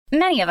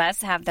Many of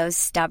us have those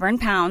stubborn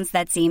pounds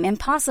that seem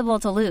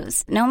impossible to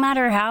lose, no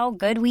matter how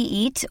good we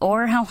eat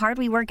or how hard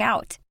we work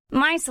out.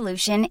 My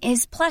solution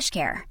is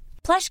PlushCare.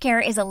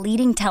 PlushCare is a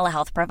leading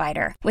telehealth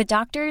provider with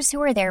doctors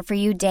who are there for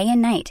you day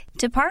and night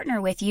to partner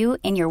with you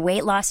in your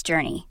weight loss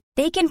journey.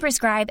 They can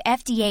prescribe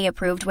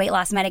FDA-approved weight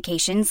loss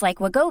medications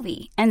like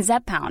Wegovy and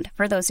Zepbound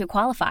for those who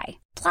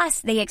qualify. Plus,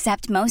 they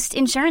accept most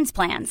insurance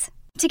plans.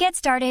 To get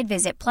started,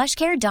 visit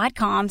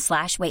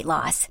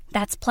plushcare.com/weightloss.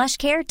 That's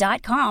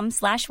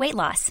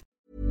plushcare.com/weightloss.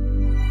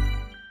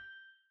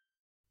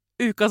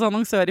 Ukas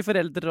annonsør i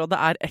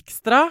Foreldrerådet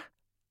Ekstra.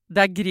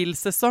 Det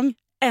grillsesong.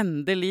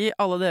 Endelig,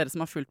 alle dere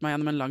som har fulgt meg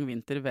gjennom en lang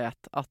vinter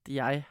vet at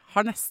jeg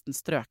har nesten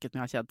strøket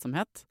med av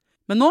kjedsomhet.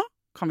 Men nå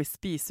kan vi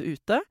spise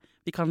ute,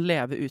 vi kan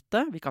leve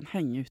ute, vi kan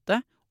henge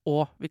ute,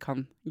 og vi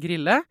kan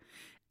grille.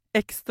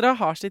 Ekstra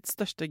har sitt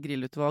største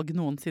grillutvalg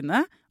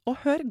noensinne, og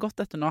hør godt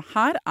etter nå.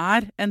 Her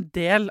en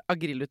del av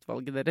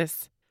grillutvalget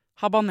deres.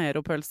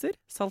 Habanero-pølser,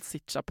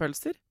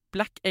 salsiccia-pølser,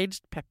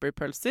 black-aged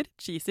pepper-pølser,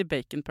 cheesy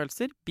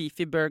bacon-pølser,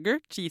 beefy burger,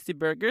 cheesy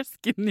burger,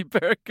 skinny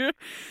burger,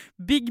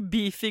 big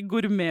beefy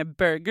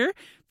gourmet-burger,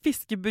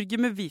 fiskeburger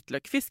med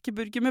hvitløk,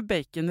 fiskeburger med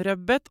bacon,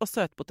 rødbet og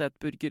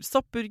søtpotetburger,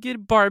 soppburger,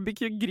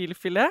 barbecue,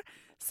 grillfilet,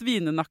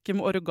 svinenakke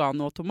med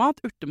oregano og tomat,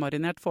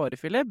 urtemarinert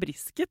fårefilet,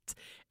 brisket,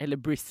 eller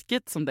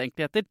brisket som det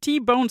egentlig heter,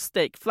 T-bone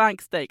steak,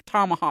 flank steak,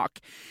 tomahawk,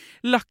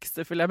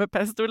 laksefilet med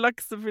pesto,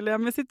 laksefilet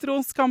med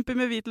sitron, scampi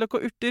med hvitløk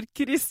og urter,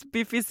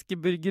 crispy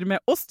fiskeburger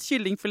med ost,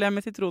 kyllingfilet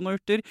med sitron og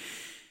urter,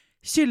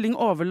 kylling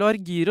overlår,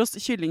 gyros,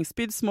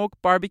 kyllingspyd,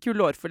 smoke, barbecue,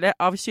 lårfilet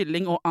av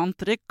kylling og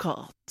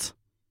entrecôte.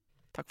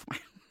 Takk for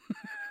meg.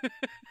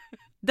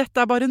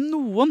 Dette bare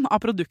noen av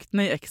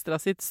produktene i Ekstra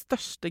sitt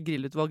største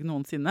grillutvalg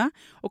noensinne,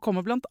 og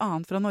kommer blant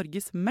annet fra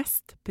Norges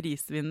mest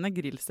prisvinnende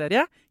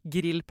grillserie,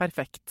 Grill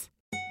Perfekt.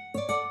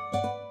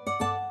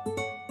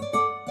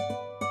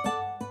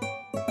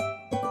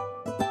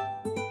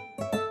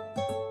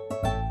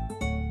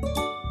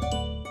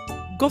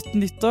 Godt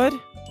nyttår,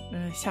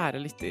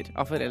 kjære lytter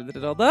av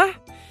Foreldrerådet.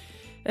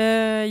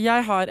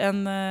 Jeg har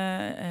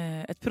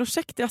et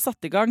prosjekt jeg har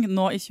satt i gang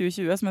nå i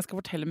 2020 som jeg skal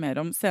fortelle mer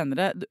om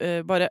senere.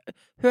 Bare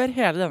hør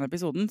hele denne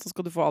episoden, så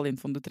skal du få all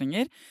infoen du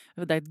trenger.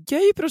 Det et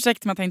gøy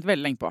prosjekt som jeg har tenkt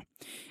veldig lenge på.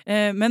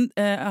 Men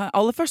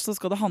aller først så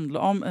skal det handle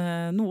om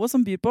noe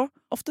som byr på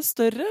ofte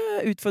større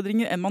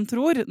utfordringer enn man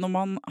tror når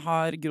man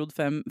har grodd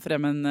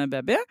frem en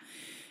baby.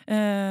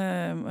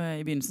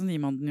 I begynnelsen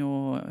gir man den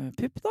jo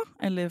pupp da,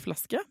 eller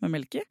flaske med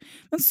melk i.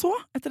 Men så,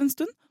 etter en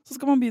stund, så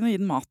skal man begynne å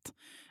gi den mat.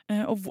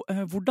 Og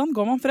hvordan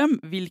går man frem?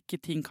 Hvilke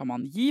ting kan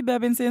man gi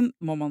babyen sin?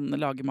 Må man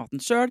lage maten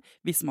selv?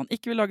 Hvis man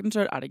ikke vil lage den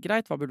selv, det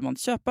greit? Hva burde man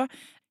kjøpe?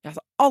 Ja, altså,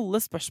 alle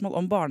spørsmål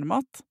om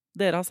barnemat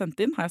dere har sendt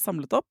inn, har jeg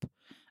samlet opp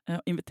og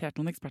invitert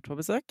noen eksperter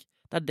på besøk.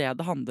 Det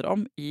det handler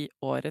om i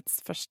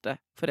årets første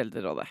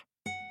Foreldrerådet.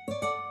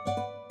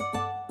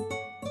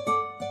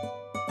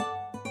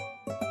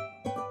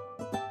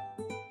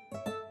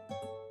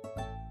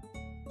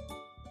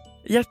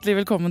 Hjertelig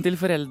velkommen til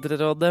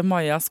Foreldrerådet,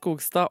 Maja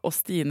Skogstad og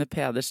Stine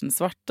Pedersen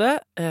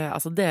Svarte.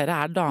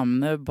 Dere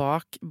damene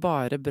bak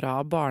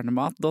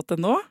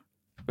barebra-barnemat.no.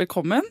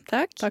 Velkommen.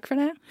 Takk for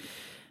det.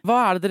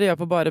 Hva det dere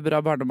gjør på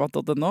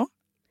barebrabarnemat.no?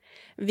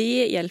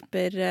 Vi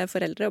hjelper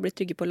foreldre å bli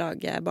trygge på å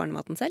lage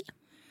barnematen selv.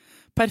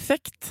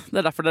 Perfekt.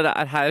 Det derfor dere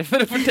her,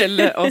 for å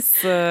fortelle oss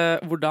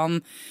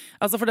hvordan...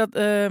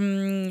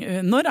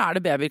 når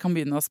det babyer kan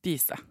begynne å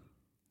spise?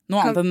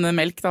 Noe annet enn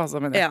melk, da,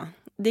 mener jeg. Ja.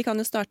 De kan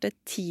jo starte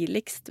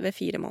tidligst ved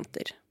 4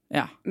 måneder.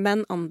 Ja.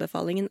 Men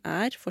anbefalingen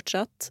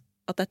fortsatt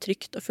at det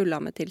trygt å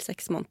fullamme til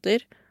 6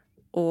 måneder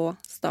og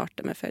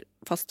starte med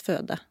fast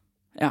føde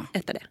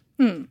etter det.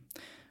 Mm.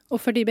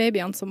 Og for de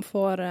babyene som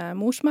får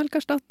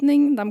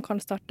morsmelkerstatning, de kan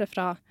starte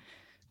fra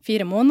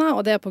 4 måneder,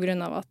 og det på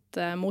grunn av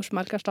at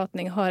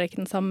morsmelkerstatning har ikke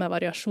den samme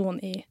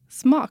variasjon i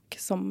smak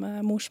som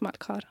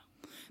morsmelk har.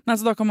 Nei,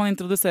 så da kan man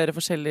introdusere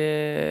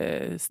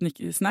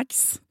forskjellige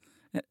snacks?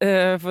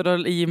 For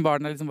å gi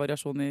barna liksom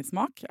variasjon i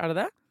smak, det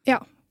det? Ja,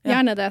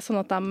 gjerne det,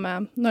 sånn at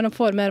når de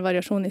får mer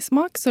variasjon i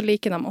smak, så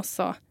liker de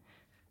også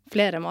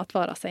flere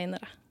matvarer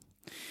senere.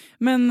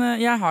 Men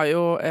jeg har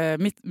jo,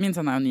 min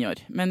sønn jo 9 år,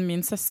 men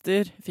min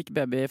søster fikk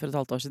baby for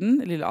 1,5 år siden,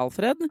 lille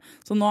Alfred,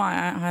 så nå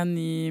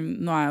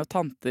nå jeg jo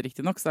tante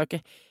riktig nok, så det jo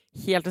ikke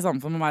helt det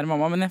samme for meg og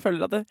mamma, men jeg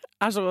føler at det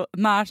så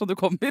nær så du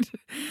kommer.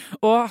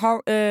 Og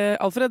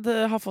Alfred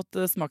har fått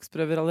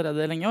smaksprøver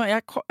allerede lenge, og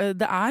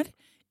det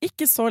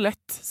ikke så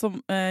lett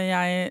som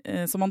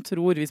man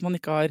tror hvis man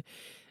ikke har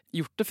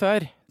gjort det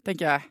før,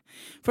 tenker jeg.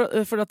 For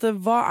hva det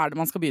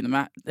man skal begynne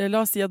med? La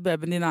oss si at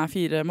babyen din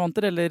 4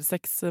 måneder eller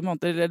 6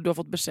 måneder, eller du har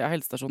fått beskjed av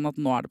helsestasjonen at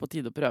nå det på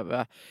tide å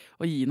prøve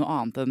å gi noe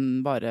annet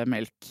enn bare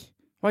melk.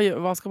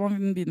 Hva skal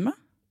man begynne med?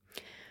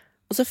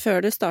 Og så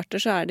før du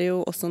starter så det jo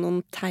også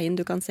noen tegn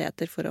du kan se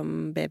etter for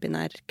om babyen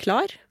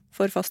klar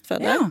for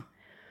fastføde. Ja.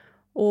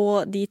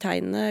 Og de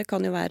tegnene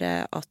kan jo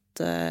være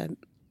at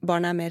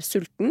barnet mer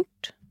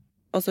sultent,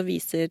 og så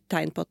viser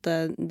tegn på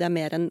at det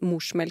mer enn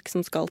morsmelk som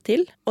skal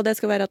til. Og det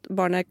skal være at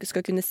barnet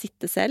skal kunne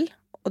sitte selv,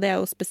 og det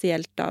jo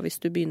spesielt da hvis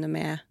du begynner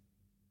med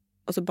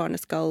å altså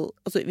barnet skal,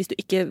 altså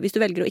hvis du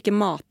velger å ikke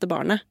mate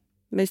barnet,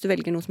 men hvis du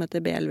velger noe som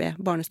heter BLV,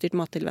 barnestyrt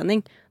mattilvenning,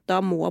 da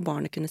må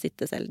barnet kunne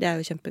sitte selv. Det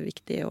jo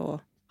kjempeviktig å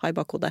ha i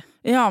bakhodet.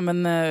 Ja, men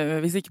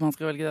hvis ikke man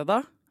skal velge det da?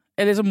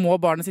 Eller så må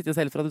barnet sitte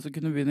selv for at du skal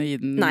kunne begynne å gi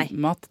den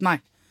mat? Nei.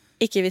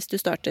 Ikke hvis du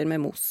starter med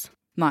mos.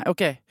 Nei,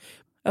 ok.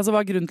 Altså,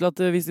 hva grunnen til at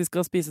hvis de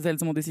skal spise selv,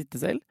 så må de sitte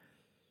selv?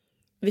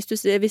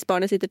 Hvis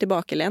barnet sitter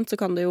tilbakelent, så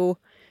kan det jo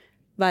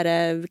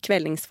være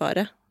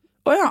kvelningsfare.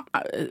 Åja,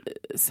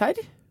 serr?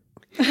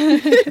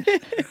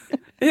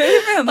 Jeg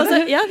mener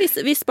det. Ja,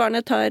 hvis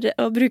barnet tar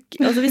og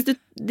bruker, altså hvis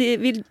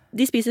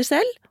de spiser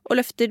selv og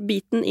løfter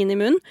biten inn i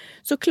munnen,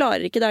 så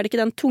klarer ikke, da det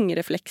ikke den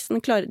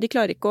tungerefleksen, de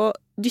klarer ikke å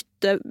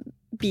dytte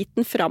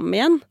biten fram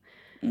igjen.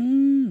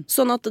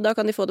 Sånn at da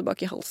kan de få det bak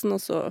i halsen,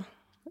 og så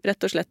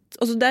rett og slett.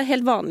 Altså det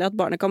helt vanlig at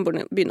barnet kan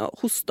begynne å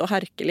hoste og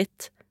harke litt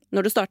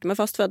når du starter med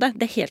fast føde.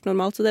 Det helt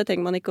normalt, så det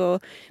trenger man ikke å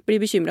bli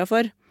bekymret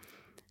for.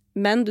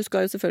 Men du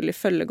skal jo selvfølgelig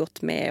følge godt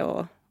med og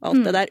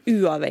alt det der,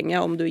 uavhengig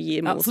av om du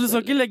gir mos. Så du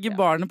skal ikke legge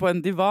barnet på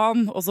en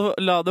divan og så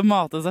la det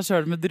mate seg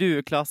selv med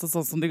drueklasse,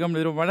 sånn som de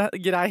gamle romerne?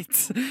 Greit.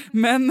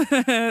 Men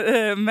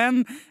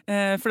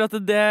for at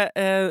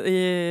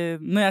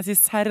når jeg sier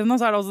serr nå,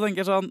 så det også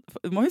tenker sånn,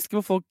 du må huske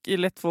hvor folk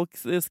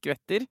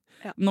skvetter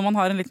når man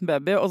har en liten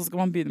baby, og så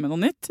skal man begynne med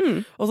noe nytt.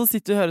 Og så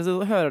sitter du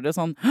og hører det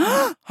sånn,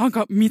 barn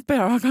kan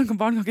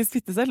ikke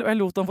spytte selv, og jeg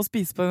lot han få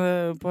spise på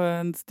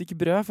en stykke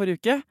brød forrige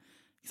uke.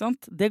 Ikke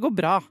sant? Det går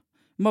bra.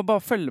 Du må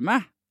bare følge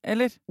med.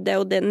 Eller? Det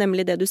jo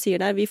nemlig det du sier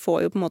der. Vi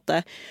får jo på en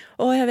måte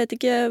jeg vet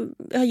ikke,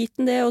 jeg har gitt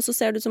den det, og så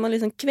ser det ut som man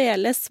liksom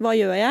kveles. Hva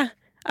gjør jeg?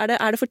 Er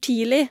det for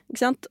tidlig?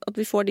 Ikke sant? At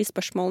vi får de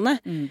spørsmålene.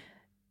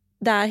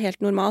 Det helt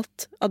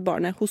normalt at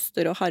barnet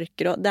hoster og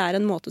harker, og det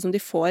en måte som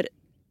de får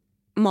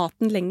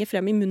maten lenger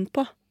frem i munnen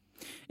på.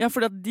 Ja,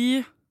 for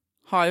de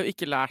har jo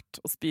ikke lært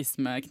å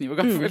spise med kniv og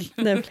gaffel.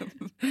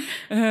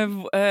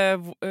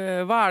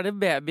 Hva det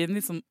babyen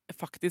liksom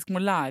faktisk må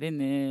lære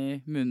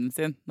inni munnen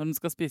sin når den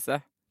skal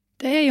spise?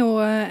 Det jo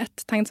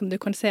et tegn som du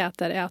kan se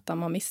etter, at de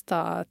har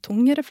mistet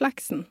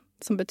tungerefleksen,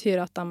 som betyr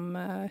at de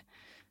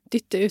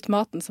dytter ut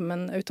maten som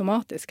en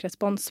automatisk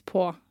respons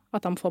på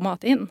at de får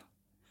mat inn.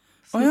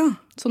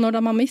 Så når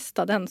de har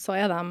mistet den, så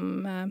de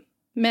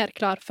mer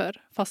klar for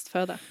fast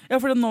føde.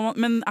 Ja,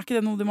 men ikke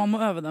det noe man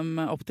må øve dem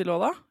opp til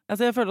også da?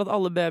 Altså, jeg føler at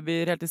alle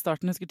babyer helt i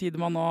starten husker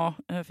Tidemann og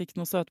fikk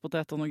noe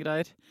søtpotet og noe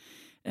greier.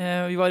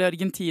 Vi var i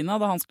Argentina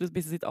da han skulle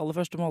spise sitt aller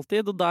første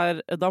måltid, og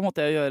da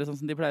måtte jeg gjøre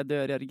sånn som de pleide å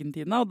gjøre i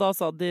Argentina, og da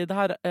sa de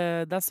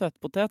det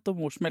søtpotet og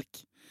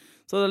morsmelk.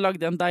 Så da lagde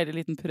jeg en deilig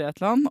liten puré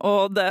til han,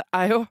 og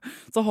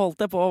så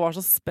holdt jeg på og var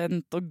så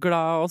spent og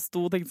glad og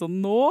sto og tenkte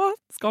sånn, nå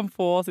skal han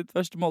få sitt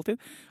første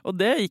måltid. Og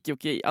det gikk jo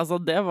ikke, altså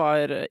det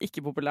var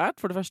ikke populært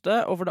for det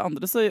første, og for det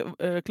andre så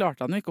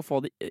klarte han jo ikke å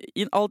få det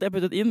inn. Alt jeg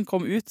puttet inn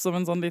kom ut som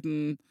en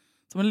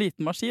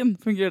liten maskin,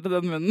 fungerte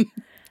den munnen.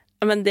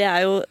 Men det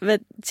jo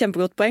et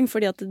kjempegodt poeng,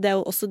 fordi at det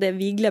jo også det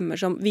vi glemmer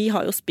som vi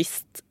har jo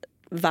spist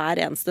hver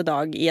eneste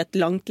dag i et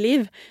langt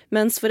liv,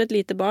 mens for et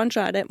lite barn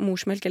så det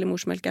morsmelk eller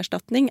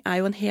morsmelkerstatning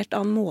jo en helt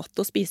annen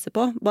måte å spise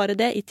på. Bare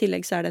det, i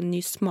tillegg så det en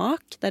ny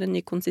smak, det en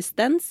ny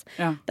konsistens,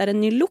 det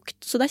en ny lukt,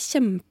 så det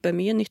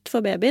kjempemye nytt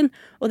for babyen.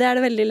 Og det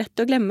det veldig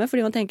lett å glemme,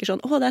 fordi man tenker sånn,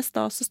 det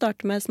stas å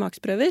starte med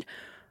smaksprøver.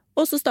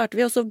 Og så starter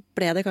vi, og så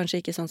ble det kanskje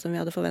ikke sånn som vi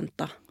hadde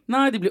forventet.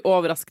 Nei, de blir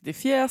overrasket i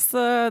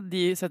fjeset,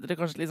 de setter det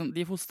kanskje liksom,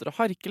 de hoster og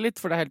harker litt,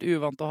 for det helt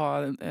uvant å ha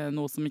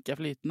noe som ikke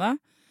flytende.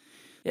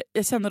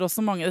 Jeg kjenner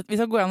også mange, vi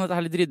skal gå gjennom dette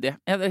her litt ryddig.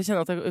 Jeg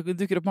kjenner at det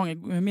dukker opp mange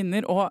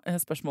minner og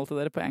spørsmål til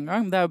dere på en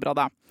gang. Det jo bra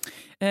da.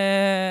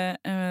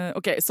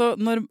 Ok, så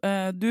når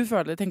du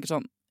tenker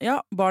sånn,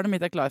 ja, barnet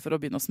mitt klar for å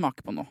begynne å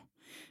smake på noe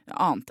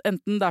annet.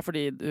 Enten det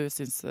fordi du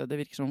synes det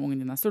virker som om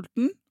ungen din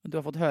sulten, du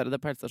har fått høre det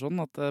på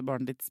helsestasjonen at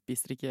barnet ditt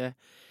spiser ikke,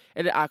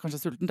 eller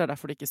kanskje sulten, det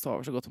derfor de ikke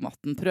sover så godt om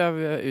natten. Prøv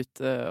ut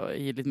å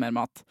gi litt mer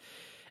mat.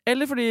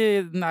 Eller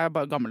fordi den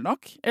bare gammel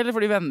nok, eller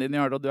fordi vennene dine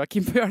gjør det, og du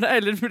keen på å gjøre det,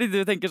 eller fordi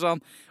du tenker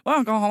sånn,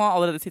 han har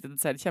allerede sittet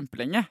selv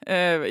kjempelenge,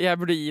 jeg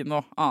burde gi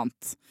noe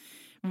annet.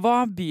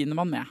 Hva begynner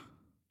man med?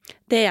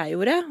 Det jeg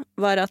gjorde,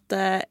 var at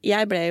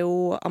jeg ble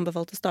jo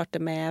anbefalt å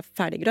starte med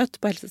ferdiggrøt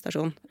på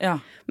helsestasjonen. Ja.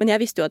 Men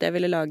jeg visste jo at jeg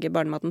ville lage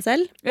barnematen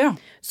selv. Ja.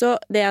 Så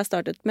det jeg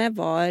startet med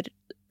var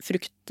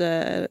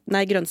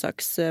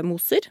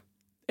grønnsaksmoser.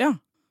 Ja.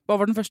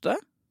 Hva var den første?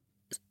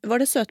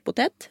 Var det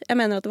søtpotet? Jeg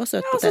mener at det var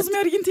søtpotet. Ja, sånn som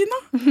i Argentina.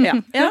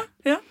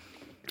 Ja.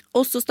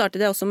 Og så startet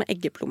jeg også med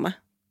eggeplomme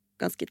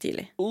ganske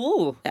tidlig.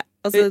 Ja,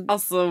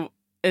 altså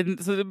en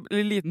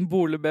liten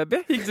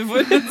bolebaby, gikk du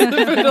for?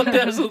 For at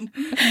det sånn,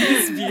 de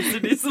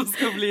spiser de som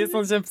skal bli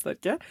sånn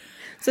kjempesterke.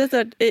 Så jeg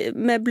startet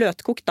med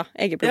bløtkokt da,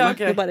 eggeplomme,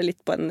 okay. Bare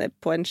litt på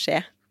en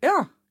skje.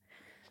 Ja.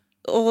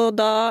 Og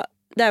da,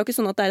 det jo ikke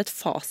sånn at det et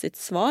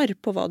fasitsvar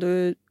på hva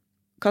du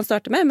kan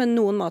starte med, men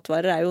noen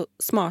matvarer jo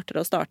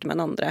smartere å starte med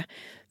enn andre.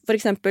 For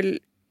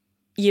eksempel,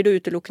 gir du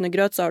utelukkende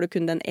grøt, så har du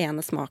kun den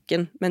ene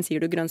smaken, mens gir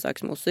du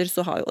grønnsaksmoser,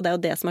 og det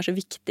jo det som så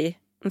viktig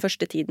den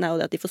første tiden jo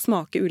det at de får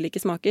smake ulike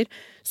smaker,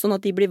 sånn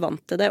at de blir vant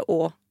til det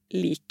og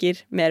liker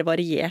mer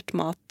variert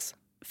mat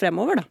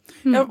fremover, da.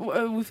 Ja,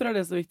 hvorfor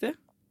det så viktig?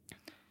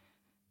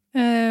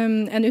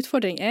 En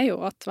utfordring jo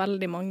at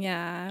veldig mange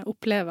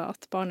opplever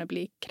at barnet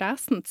blir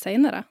kresent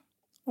senere.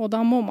 Og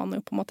da må man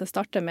jo på en måte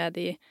starte med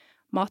de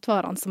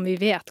matvarene som vi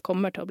vet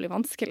kommer til å bli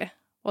vanskelig.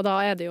 Og da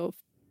det jo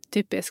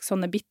typisk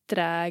sånne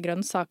bitre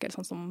grønnsaker,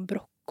 sånn som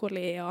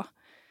brokkoli og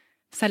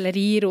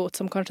sellerirot,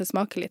 som kanskje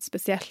smaker litt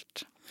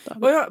spesielt.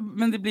 Ja,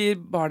 men det blir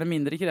barnet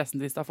mindre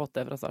kresent hvis det har fått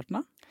det fra starten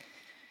av?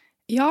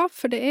 Ja,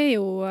 for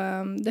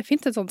det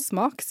finnes et sånt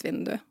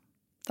smaksvindu,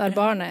 der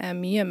barnet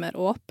mye mer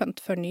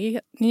åpent for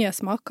nye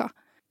smaker.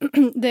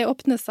 Det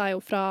åpner seg jo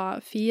fra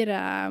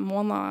 4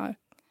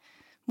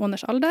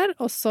 måneders alder,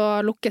 og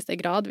så lukkes det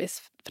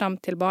gradvis frem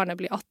til barnet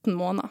blir 18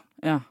 måneder.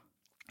 Ja.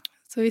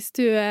 Så hvis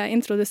du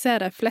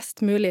introduserer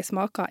flest mulig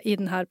smaker i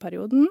denne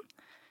perioden,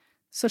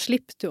 så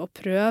slipper du å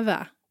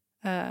prøve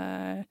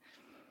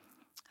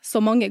så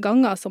mange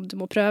ganger som du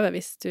må prøve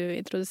hvis du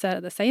introduserer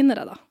det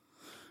senere, da.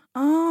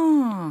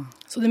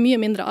 Så det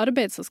mye mindre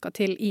arbeid som skal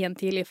til i en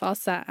tidlig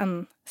fase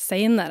enn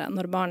senere,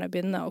 når barnet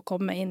begynner å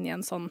komme inn i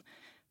en sånn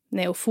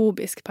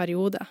neofobisk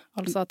periode,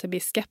 altså at det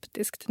blir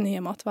skeptisk til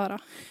nye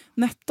matvarer.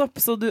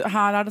 Nettopp, så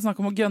her det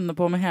snakk om å gønne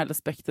på med hele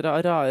spektret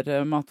av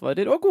rare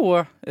matvarer, og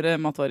gode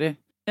matvarer.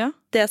 Ja.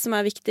 Det som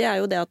viktig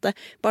jo det at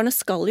barnet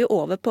skal jo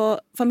over på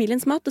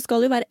familiens mat. Det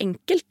skal jo være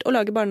enkelt å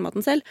lage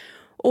barnematen selv.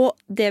 Og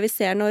det vi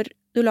ser når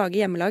du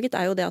lager hjemmelaget,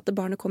 jo det at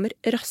barnet kommer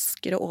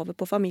raskere over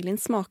på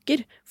familiens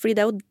smaker. Fordi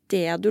det jo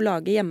det du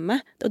lager hjemme,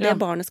 og det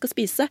barnet skal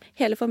spise.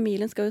 Hele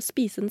familien skal jo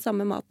spise den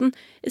samme maten.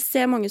 Jeg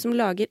ser mange som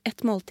lager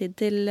ett måltid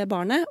til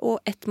barnet,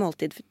 og ett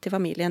måltid til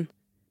familien.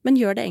 Men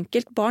gjør det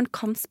enkelt. Barn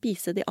kan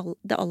spise det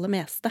aller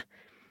meste.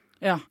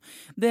 Ja,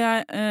 det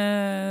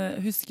jeg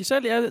husker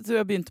selv, jeg tror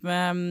jeg begynte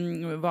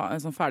med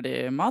sånn ferdig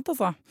mat,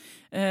 altså.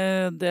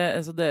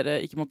 Så dere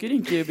ikke må ikke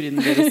rynke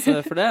brynene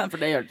deres for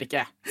det gjør dere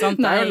ikke. Sant?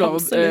 Det jo lov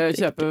å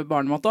kjøpe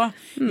barnemat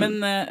også.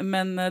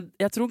 Men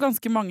jeg tror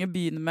ganske mange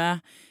begynner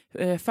med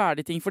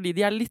ferdige ting, fordi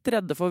de litt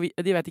redde for,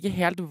 de vet ikke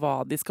helt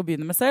hva de skal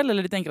begynne med selv,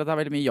 eller de tenker at det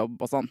veldig mye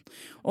jobb og sånn.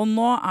 Og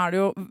nå det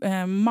jo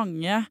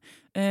mange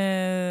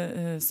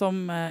som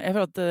jeg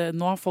føler at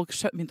nå har folk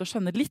begynt å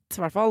skjønne litt,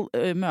 i hvert fall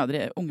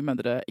mødre, unge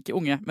mødre, ikke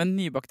unge, men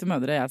nybakte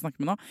mødre jeg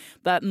snakker med nå.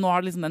 Nå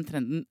liksom den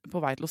trenden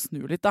på vei til å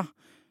snu litt, da.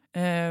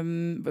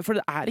 For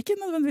det ikke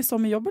nødvendigvis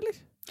så mye jobb,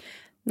 eller?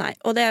 Nei,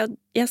 og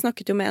jeg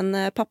snakket jo med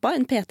en pappa,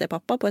 en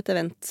PT-pappa på et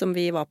event som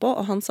vi var på,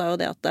 og han sa jo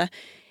det at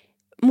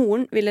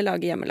moren ville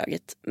lage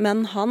hjemmelaget,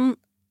 men han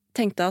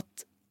tenkte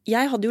at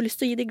jeg hadde jo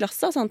lyst til å gi de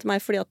glassa, sa han til meg,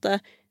 fordi at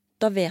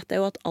da vet jeg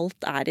jo at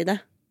alt i det.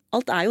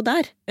 Alt jo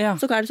der. Ja.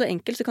 Så det så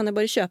enkelt, så kan jeg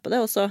bare kjøpe det,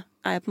 og så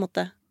jeg på en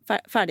måte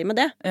ferdig med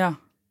det. Ja.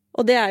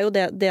 Og det jo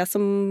det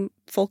som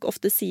folk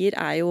ofte sier,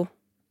 jo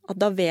at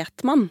da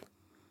vet man.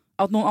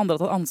 At noen andre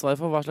har tatt ansvar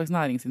for hva slags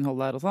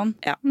næringsinnhold det og sånn?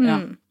 Ja. Ja.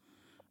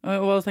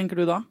 Og hva tenker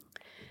du da?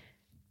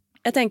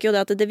 Jeg tenker jo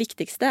det at det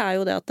viktigste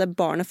jo det at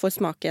barnet får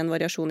smake en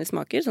variasjon i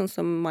smaker, sånn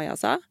som Maja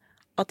sa.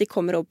 At de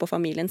kommer over på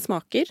familiens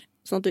smaker,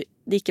 sånn at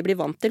de ikke blir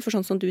vant til, for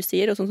sånn som du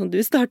sier, og sånn som du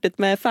startet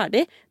med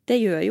ferdig,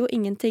 det gjør jo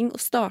ingenting å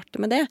starte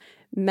med det.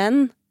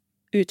 Men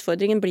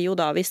utfordringen blir jo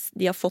da hvis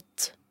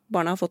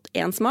barna har fått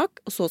én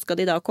smak, og så skal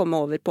de da komme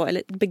over på,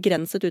 eller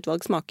begrenset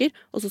utvalg smaker,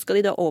 og så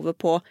skal de da over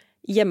på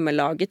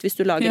hjemmelaget hvis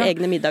du lager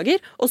egne middager,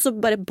 og så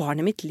bare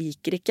barnet mitt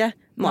liker ikke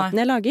maten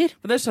jeg lager.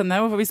 Det skjønner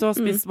jeg jo, for hvis du har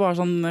spist bare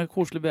sånn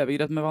koselig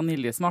babygrøt med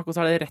vaniljesmak, og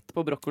så det rett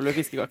på brokkoli og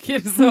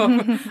fiskekaker, så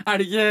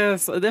det ikke,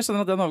 det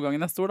skjønner jeg at den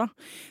overgangen stor da.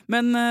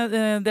 Men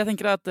det jeg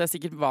tenker at det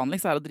sikkert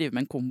vanligst å drive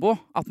med en kombo,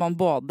 at man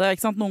både,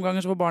 ikke sant, noen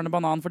ganger så får barnet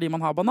banan fordi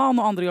man har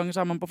banan, og andre ganger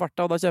så man på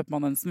farta, og da kjøper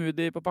man en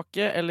smoothie på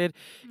pakke, eller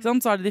ikke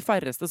sant, så det de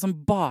færreste som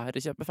bare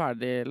kjøper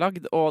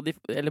ferdiglagd,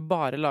 eller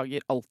bare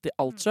lager alltid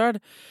alt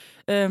selv.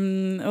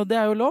 Og det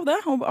jo lov det,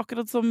 og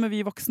akkurat som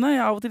vi voksne,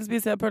 av og til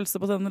spiser jeg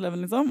pølse på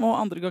 7-Eleven liksom, og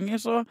andre ganger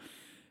så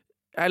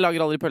jeg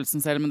lager aldri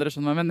pølsen selv, men dere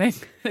skjønner hva jeg mener,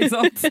 ikke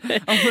sant?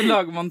 Altså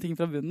lager man ting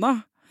fra bunnen da.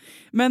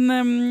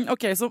 Men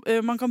ok, så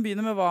man kan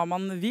begynne med hva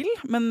man vil,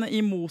 men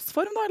i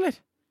mosform da,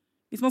 eller?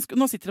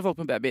 Nå sitter det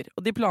folk med babyer,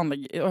 og de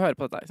planlegger, og hører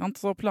på dette, ikke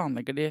sant? Så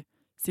planlegger de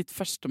sitt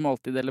første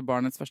måltid, eller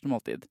barnets første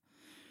måltid.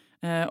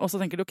 Og så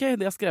tenker du, ok,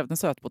 de har skrevet en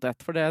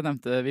søtpotet, for det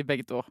nevnte vi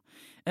begge to.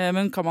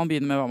 Men kan man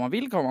begynne med hva man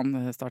vil? Kan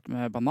man starte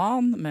med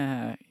banan,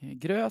 med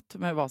grøt,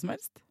 med hva som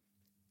helst?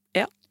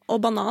 Ja, og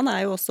banan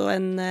jo også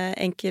en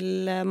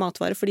enkel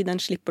matvare, fordi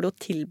den slipper du å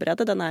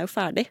tilberede, den jo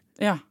ferdig.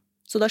 Ja.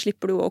 Så da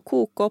slipper du å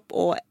koke opp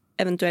og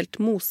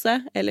eventuelt mose,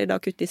 eller da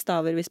kutte i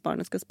staver hvis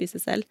barnet skal spise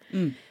selv.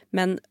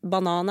 Men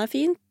banan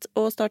fint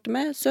å starte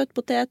med,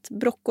 søtpotet,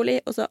 brokkoli,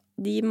 og så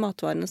de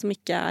matvarene som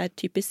ikke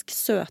typisk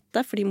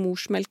søte, fordi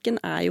morsmelken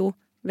jo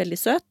veldig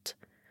søt.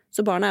 Så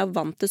barna jo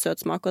vant til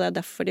søt smak, og det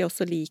derfor de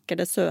også liker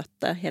det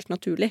søte helt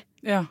naturlig.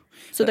 Ja.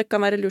 Så det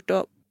kan være lurt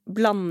å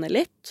blande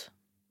litt,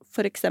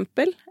 for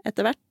eksempel,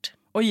 etter hvert.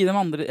 Og gi dem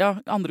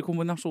andre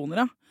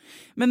kombinasjoner, ja.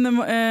 Men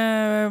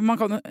man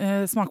kan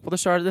smake på det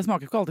selv. Det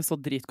smaker ikke alltid så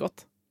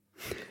dritgodt.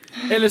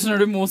 Eller så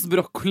når du mos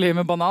brokkoli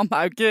med banan,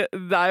 det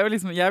jo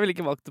liksom, jeg ville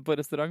ikke valgt det på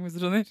restaurant, hvis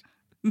du skjønner.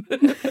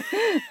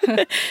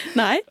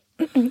 Nei.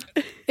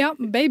 Ja,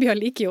 babyer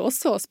liker jo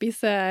også å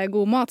spise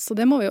god mat, så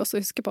det må vi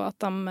også huske på at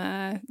de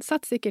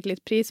setter sikkert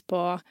litt pris på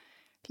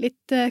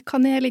litt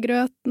kanel i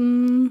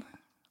grøten,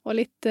 og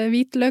litt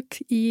hvitløk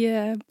i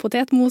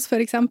potetmos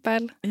for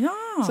eksempel. Ja.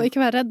 Så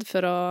ikke vær redd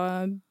for å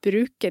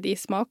bruke de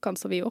smakene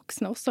som vi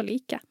voksne også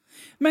liker.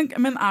 Men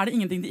det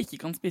ingenting de ikke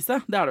kan spise?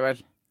 Det det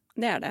vel?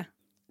 Det det.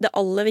 Det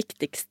aller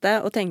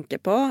viktigste å tenke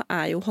på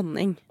jo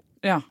honning.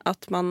 Ja.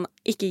 At man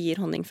ikke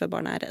gir honning før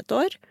barnet 1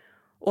 år,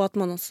 og at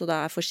man også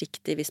da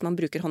forsiktig hvis man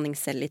bruker honning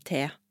selv i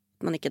te.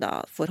 At man ikke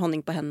da får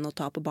honning på hendene og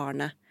tar på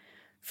barnet.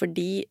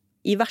 Fordi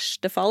i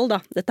verste fall da,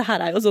 dette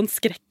her jo sånn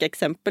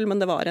skrekkeksempel, men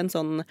det var en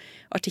sånn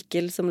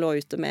artikkel som lå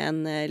ute med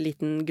en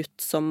liten gutt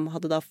som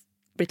hadde da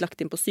blitt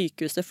lagt inn på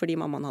sykehuset fordi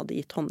mammaen hadde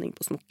gitt honning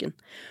på smokken.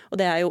 Og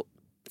det jo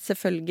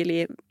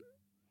selvfølgelig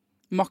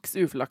Maks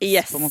uflaks,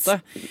 yes. På en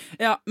måte.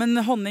 Ja, men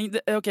honning,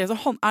 ok, så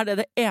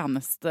det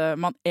eneste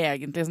man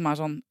egentlig som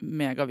sånn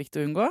megaviktig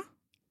å unngå?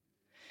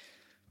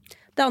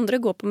 Det andre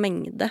går på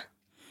mengde.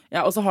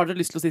 Ja, og så har dere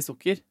lyst til å si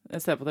sukker.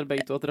 Jeg ser på dere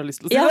begge to at dere har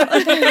lyst til å si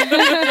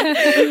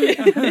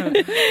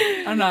det.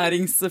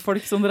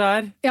 Ernæringsfolk som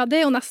dere Ja,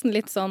 det jo nesten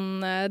litt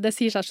sånn, det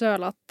sier seg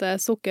selv at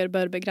sukker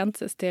bør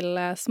begrenses til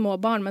små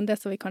barn, men det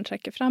som vi kan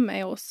trekke frem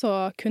jo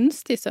også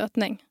kunstig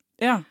søtning.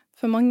 Ja.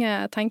 For mange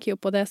tenker jo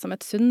på det som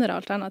et sunnere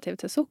alternativ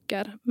til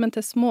sukker, men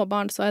til små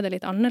barn så det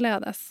litt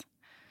annerledes.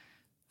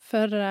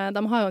 For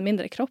de har jo en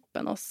mindre kropp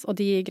enn oss, og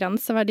de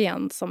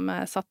grenseverdiene som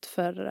satt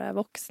for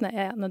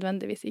voksne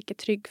nødvendigvis ikke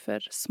trygg for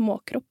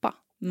små kropper.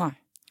 Nei.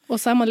 Og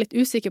så man litt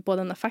usikker på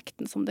den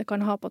effekten som det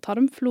kan ha på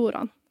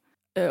tarmfloraen.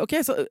 Ok,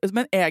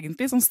 men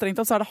egentlig, sånn strengt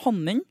tatt, så det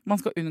honning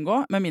man skal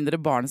unngå, med mindre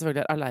barnet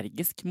selvfølgelig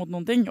allergisk mot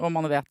noen ting, og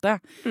man vet det.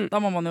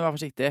 Da må man jo være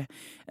forsiktig.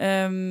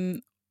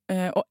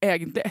 Og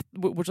egentlig,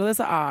 bortsett fra det,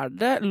 så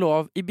det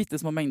lov i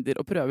bittesmå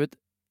mengder å prøve ut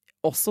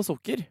også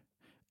sukker.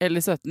 Eller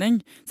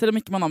søtning, selv om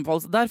ikke man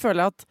anbefales. Der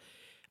føler jeg at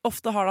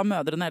ofte har da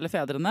mødrene eller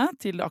fedrene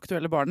til det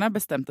aktuelle barnet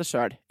bestemt det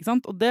selv. Ikke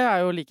sant? Og det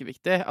jo like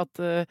viktig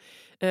at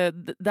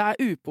det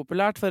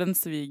upopulært for en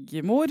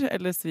svigermor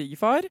eller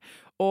svigerfar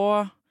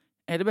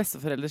eller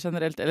besteforeldre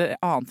generelt, eller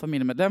annen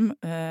familiemedlem,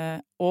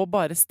 å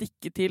bare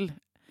stikke til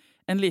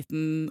en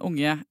liten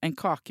unge en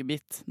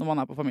kakebit når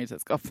man på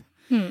familieselskap.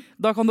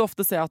 Da kan du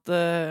ofte se at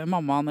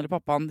mammaen eller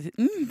pappaen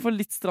får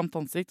litt stramt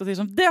ansikt og sier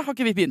sånn, det har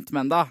ikke vi begynt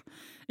med enda.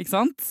 Ikke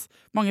sant?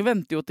 Mange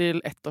venter jo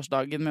til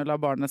 1-årsdagen med å la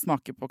barnet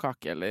smake på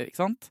kake, eller,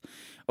 ikke sant?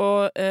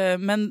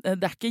 Men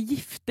det ikke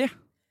giftig.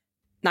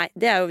 Nei,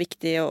 det jo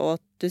viktig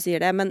at du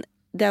sier det, men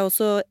det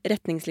også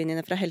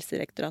retningslinjene fra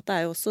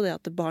Helsedirektoratet jo også det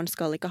at barn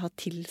skal ikke ha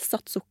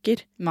tilsatt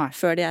sukker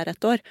før de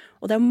 1 år.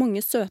 Og det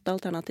mange søte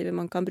alternativer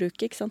man kan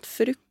bruke, ikke sant?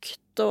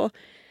 Frukt og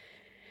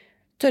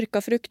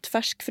tørka frukt,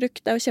 fersk frukt,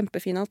 det jo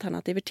kjempefine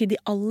alternativer til de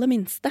aller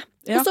minste.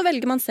 Ja. Og så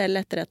velger man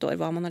selv etter 1 år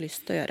hva man har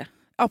lyst til å gjøre.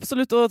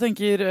 Absolutt, og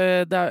tenker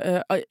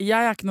jeg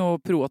ikke noe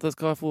pro at det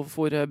skal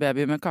fôre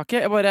baby med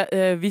kake.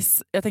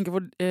 Jeg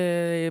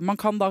tenker man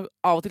kan da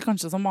av og til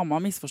kanskje som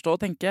mamma misforstå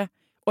og tenke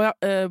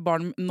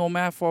barn, nå må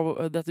jeg få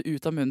dette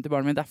ut av munnen til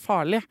barnet mitt, det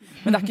farlig.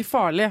 Men det ikke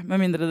farlig,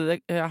 med mindre det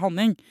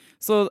honning.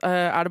 Så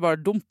det bare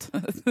dumt.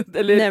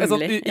 Eller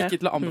sånn, ikke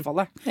til å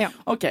anbefale. Ja.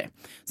 Ok,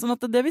 sånn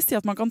at det vil si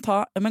at man kan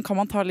ta, men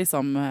kan man ta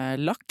liksom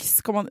laks?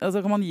 Kan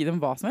man gi dem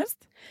hva som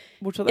helst?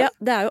 Bortsett det? Ja,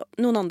 det jo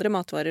noen andre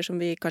matvarer som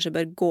vi kanskje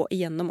bør gå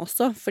igjennom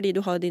også, fordi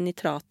du har de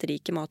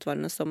nitratrike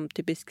matvarene som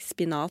typisk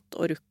spinat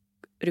og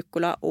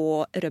ruccola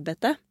og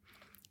rødbete.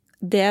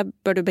 Det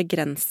bør du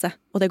begrense,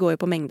 og det går jo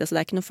på mengde, så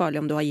det ikke noe farlig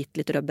om du har gitt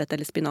litt rødbet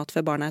eller spinat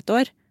før barnet 1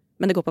 år,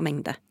 men det går på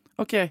mengde.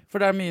 Ok, for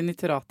det mye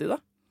nitrat i da?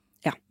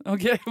 Ja.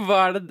 Ok,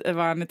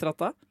 hva nitrat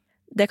da?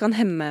 Det kan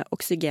hemme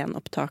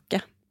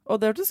oksygenopptaket.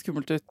 Og det hørtes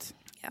skummelt ut.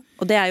 Ja.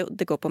 Og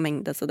det går på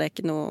mengde, så det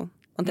ikke noe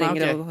man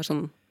trenger å ha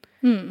sånn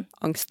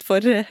angst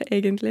for,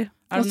 egentlig.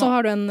 Og så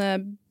har du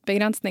en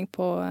begrensning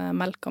på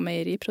melk- og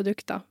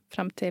meieriprodukter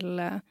frem til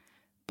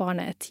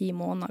barnet 10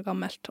 måneder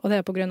gammelt, og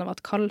det på grunn av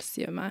at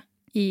kalsiumet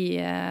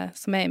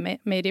som i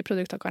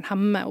meieriprodukter kan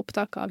hemme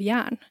opptaket av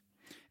jern.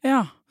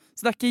 Ja,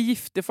 så det ikke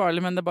giftig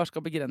farlig, men det bare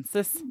skal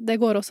begrenses. Det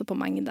går også på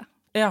mengde.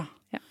 Ja.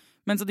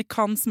 Men så de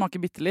kan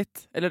smake bitte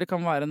litt, eller det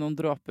kan være noen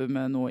dråper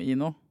med noe i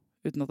noe,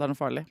 uten at det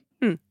noe farlig.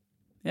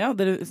 Ja,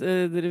 dere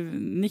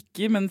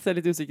nikker, men ser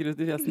litt usikre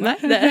ut i fjesene.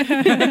 Nei,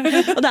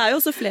 og det jo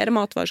også flere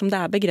matvarer som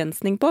det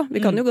begrensning på.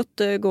 Vi kan jo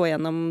godt gå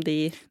gjennom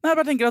de. Nei,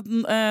 jeg bare tenker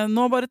at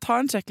nå bare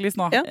ta en checklist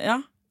nå.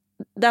 Ja.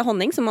 Det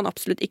honning som man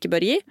absolutt ikke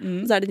bør gi.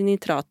 Så det de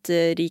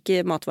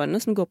nitratrike matvarene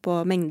som går på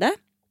mengde.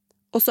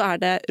 Og så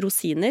det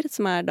rosiner,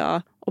 som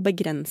da å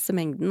begrense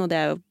mengden, og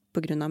det jo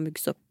på grunn av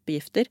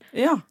muggsoppgifter.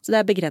 Ja. Så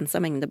det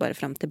begrenset mengde bare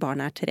frem til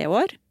barnet 3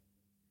 år.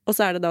 Og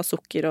så det da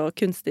sukker og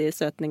kunstig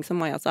søtning, som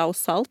Maja sa, og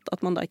salt.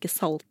 At man da ikke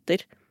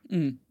salter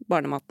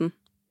barnematen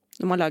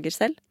når man lager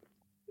selv.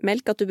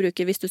 Melk at du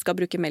bruker, hvis du skal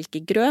bruke melk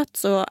i grøt,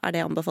 så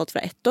det anbefalt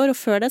fra 1 år.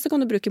 Og før det så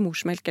kan du bruke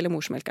morsmelk eller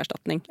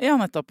morsmelkerstatning.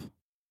 Ja, nettopp.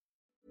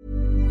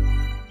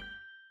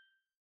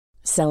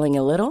 Selling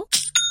a little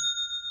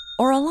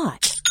or a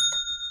lot?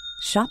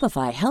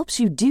 Shopify helps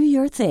you do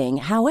your thing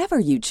however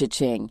you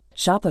cha-ching.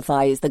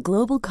 Shopify is the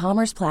global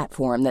commerce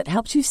platform that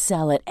helps you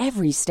sell at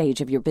every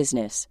stage of your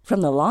business. From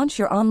the launch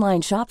your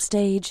online shop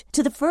stage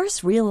to the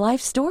first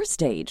real-life store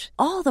stage,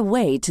 all the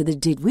way to the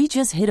did we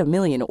just hit a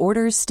million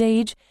orders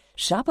stage.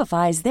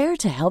 Shopify is there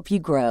to help you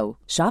grow.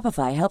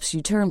 Shopify helps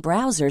you turn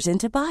browsers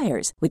into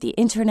buyers with the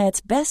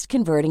internet's best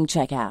converting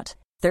checkout.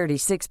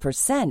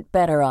 36%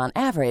 better on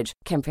average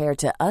compared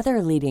to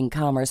other leading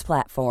commerce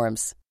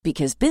platforms.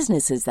 Because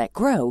businesses that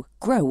grow,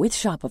 grow with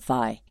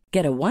Shopify.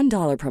 Get a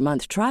 $1 per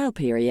month trial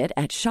period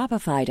at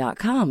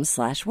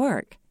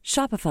shopify.com/work.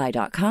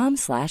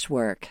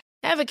 Shopify.com/work.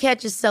 Ever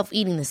catch yourself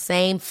eating the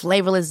same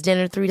flavorless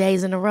dinner 3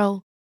 days in a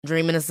row?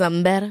 Dreaming of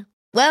something better?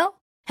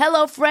 Well,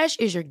 HelloFresh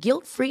is your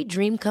guilt-free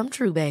dream come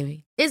true,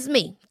 baby. It's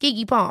me,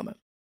 Keke Palmer.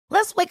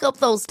 Let's wake up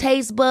those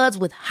taste buds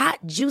with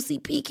hot, juicy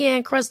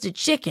pecan-crusted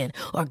chicken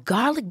or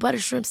garlic butter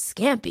shrimp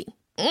scampi.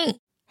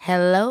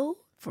 Hello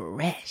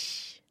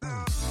Fresh.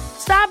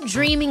 Stop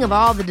dreaming of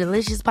all the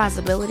delicious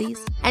possibilities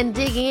and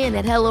dig in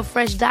at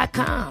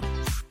HelloFresh.com.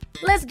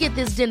 Let's get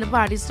this dinner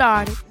party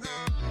started.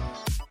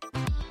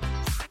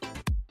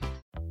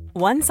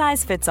 One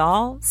size fits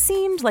all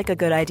seemed like a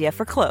good idea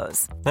for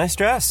clothes. Nice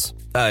dress.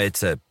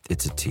 It's a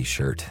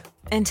t-shirt.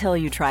 Until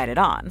you tried it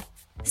on.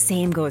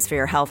 Same goes for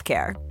your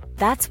healthcare.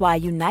 That's why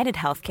United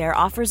Healthcare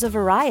offers a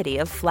variety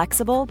of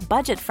flexible,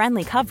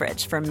 budget-friendly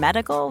coverage for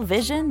medical,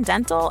 vision,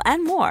 dental,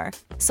 and more.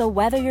 So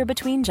whether you're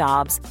between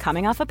jobs,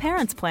 coming off a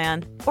parent's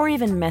plan, or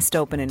even missed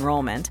open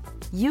enrollment,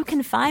 you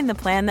can find the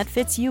plan that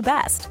fits you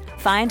best.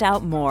 Find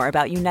out more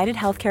about United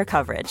Healthcare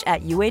coverage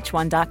at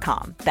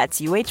uh1.com. That's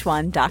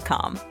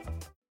uh1.com.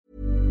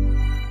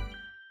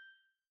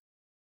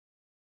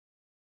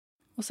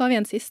 Og så har vi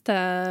en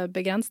siste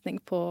begrensning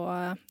på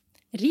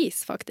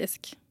ris,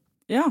 faktisk.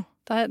 Ja.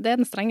 Det er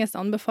den strengeste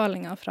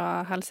anbefalingen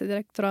fra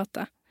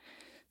Helsedirektoratet.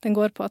 Den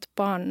går på at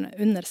barn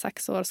under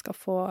 6 år skal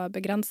få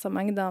begrenset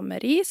mengder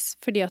med ris,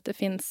 fordi at det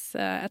finnes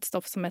et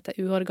stoff som heter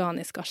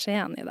uorganisk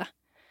arsen i det.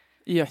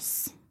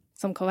 Jøss.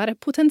 Som kan være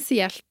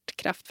potensielt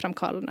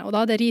kreftfremkallende. Og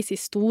da er det ris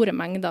i store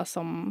mengder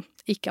som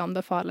ikke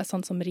anbefales,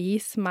 sånn som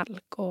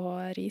rismelk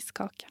og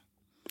riskake.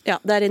 Ja,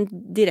 det er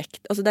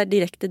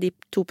direkte de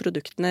to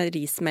produktene,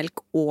 rismelk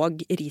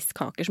og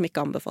riskaker, som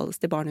ikke anbefales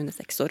til barn under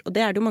 6 år. Og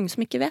det er det jo mange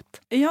som ikke vet.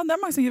 Ja, det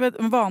er mange som ikke vet.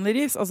 Vanlig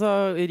ris,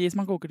 altså ris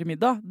man koker til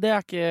middag, det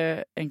er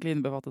ikke egentlig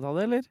innbefattet av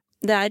det, eller?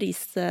 Det er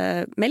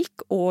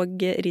rismelk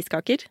og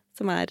riskaker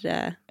som er...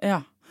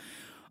 Ja.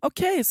 Ok,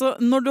 så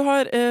når du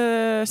har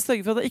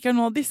sørget for at det ikke er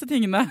noen av disse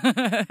tingene,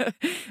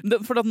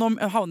 for at nå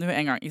havner vi jo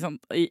en gang i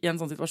en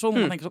sånn situasjon,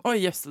 hvor man tenker sånn, oi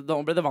jøss, nå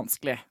ble det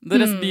vanskelig.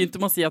 Dere begynte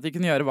med å si at vi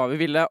kunne gjøre hva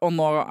vi ville, og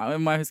nå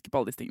må jeg huske på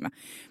alle disse tingene.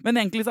 Men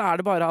egentlig så er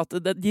det bare at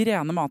de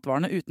rene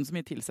matvarene uten så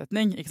mye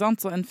tilsetning, ikke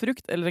sant? Så en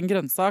frukt eller en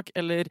grønnsak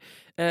eller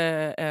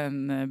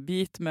en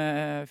bit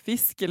med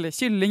fisk eller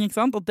kylling, ikke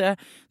sant? Og det,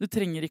 du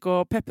trenger ikke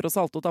å pepre og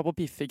salte og ta på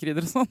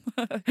piffikrydder og sånn.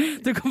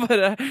 Du kan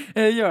bare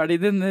gjøre det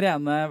i den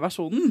rene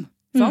versjonen.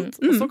 Sant?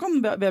 Og så kan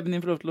babyen din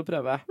få lov til å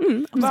prøve.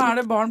 Hva er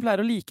det barn pleier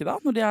å like da,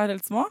 når de er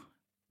helt små?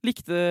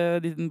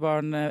 Likte din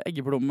barn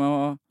eggeplomme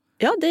og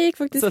Ja, det gikk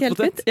faktisk helt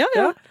søtpotet? fint.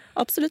 Ja,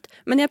 absolutt.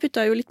 Men jeg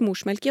putta jo litt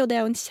morsmelk i, og det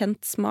er jo en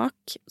kjent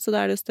smak, så da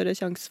er det jo større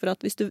sjanse for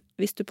at hvis du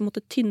på en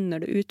måte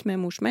tynner det ut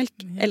med morsmelk,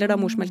 eller da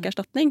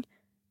morsmelkerstatning,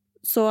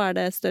 så er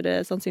det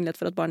større sannsynlighet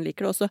for at barn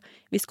liker det. Også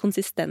hvis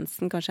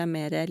konsistensen kanskje er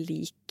mer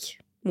lik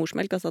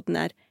morsmelk, altså at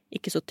den er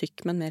ikke så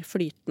tykk, men mer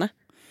flytende.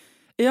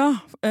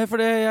 Ja, for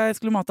jeg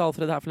skulle mate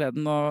Alfred her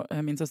forleden, og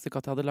min søster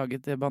Katja hadde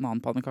laget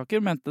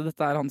bananpannekaker, mente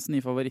dette er hans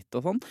nye favoritt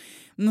og sånn.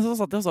 Men så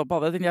satt jeg og så på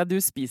alle, og tenkte du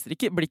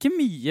blir ikke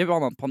mye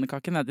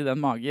bananpannekaker nede i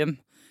den magen,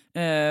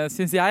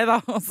 synes jeg da.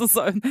 Og så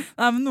sa hun,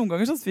 nei, men noen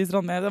ganger så spiser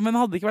han mer, men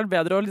hadde det ikke vært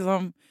bedre å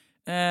liksom...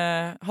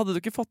 hadde du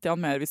ikke fått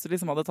igjen mer hvis du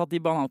liksom hadde tatt de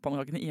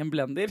bananpannekakene i en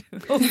blender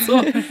og så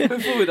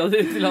fôret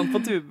de til han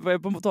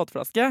på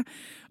potetflaske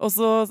og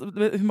så,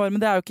 hun bare, men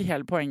det er jo ikke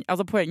hele poenget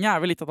altså poenget er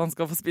vel litt at han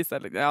skal få spise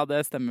ja det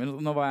stemmer,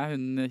 nå var jeg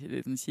hun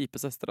liksom,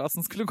 kjipe søster da,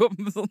 som skulle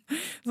komme med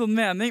sånn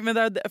mening, men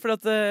det er jo det, for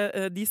at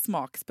de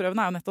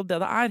smaksprøvene er jo nettopp det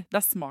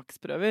er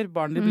smaksprøver,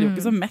 barn blir jo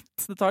ikke så mett,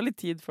 det tar litt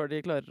tid før de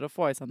klarer å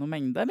få i seg noe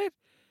mengde, eller?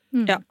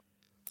 Ja,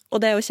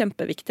 og det er jo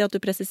kjempeviktig at du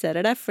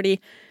presiserer det, fordi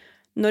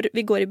når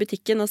vi går i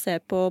butikken og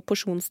ser på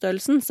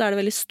porsjonsstørrelsen, så er det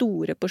veldig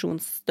store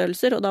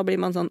porsjonsstørrelser, og da blir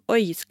man sånn,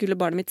 oi, skulle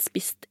barnet mitt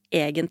spist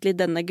egentlig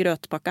denne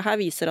grøtpakka her,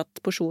 viser at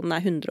porsjonen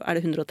er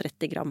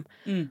 130 gram.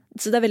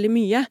 Så det er veldig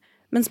mye,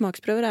 men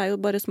smaksprøver er jo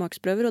bare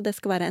smaksprøver, og det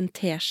skal være en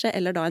teskje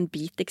eller da en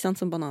bit, ikke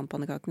sant, som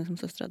bananpannekakene som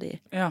søstra di.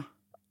 Ja.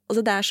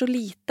 Altså det er så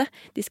lite,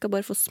 de skal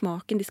bare få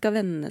smaken, de skal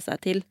venne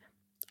seg til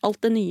alt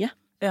det nye.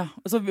 Ja,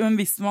 altså, men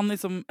hvis man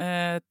liksom,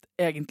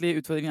 egentlig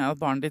utfordringen er at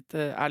barnet ditt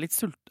er litt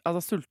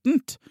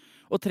sultent,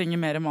 og trenger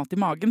mer mat i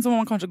magen, så må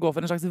man kanskje gå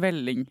for en slags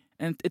velling,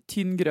 et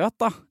tynn grøt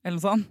da, eller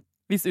noe sånt.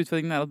 Hvis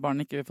utfordringen er at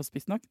barnet ikke får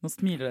spist nok. Nå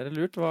smiler dere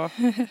lurt.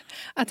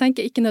 Jeg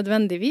tenker ikke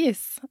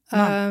nødvendigvis.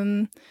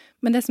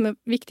 Men det som er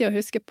viktig å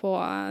huske på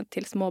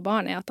til små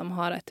barn er at de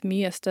har et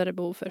mye større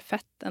behov for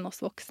fett enn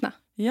oss voksne.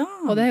 Ja.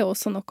 Og det er jo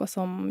også noe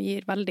som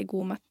gir veldig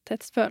god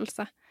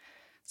metthetsfølelse.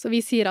 Så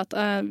vi sier at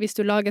hvis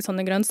du lager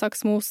sånne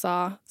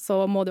grønnsaksmoser, så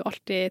må du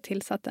alltid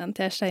tilsette en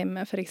teskje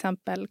med for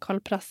eksempel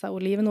kaldpresset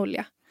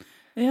olivenolje.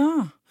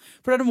 Ja,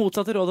 for det det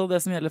motsatte rådet av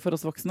det som gjelder for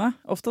oss voksne,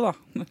 ofte da.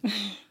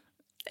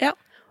 Ja,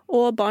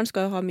 og barn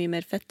skal jo ha mye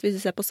mer fett. Hvis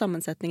du ser på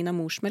sammensetningen av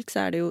morsmelk,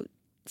 så det jo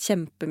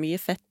kjempemye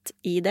fett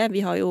i det.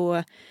 Vi har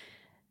jo,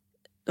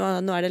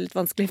 nå det litt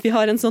vanskelig, vi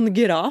har en sånn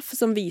graf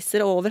som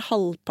viser over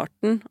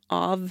halvparten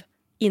av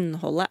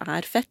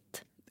innholdet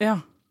fett. Ja.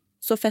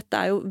 Så fett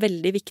jo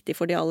veldig viktig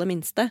for de aller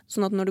minste.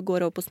 Sånn at når du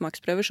går over på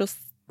smaksprøver, så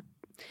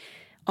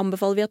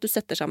anbefaler vi at du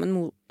setter sammen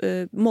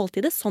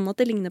måltidet sånn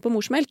at det ligner på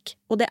morsmelk.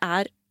 Og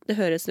nå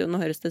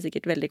høres det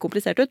sikkert veldig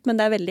komplisert ut,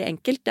 men det veldig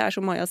enkelt. Det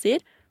som Maja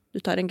sier.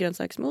 Du tar en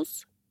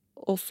grønnsaksmos,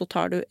 og så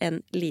tar du en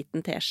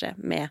liten teskje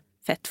med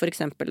fett, for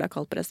eksempel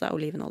kaldpresset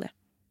olivenolje.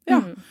 Ja.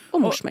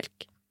 Og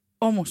morsmelk.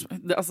 Og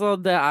morsmelk.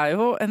 Det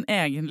jo en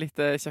egen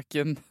lite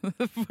kjøkken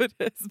for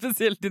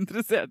spesielt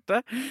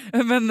interesserte.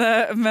 Men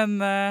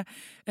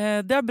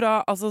det bra.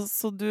 Altså,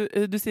 så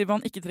du sier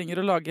man ikke trenger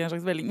å lage en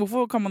slags velling.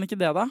 Hvorfor kan man ikke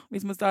det da?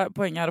 Hvis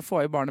poenget å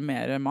få i barnet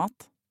mer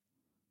mat?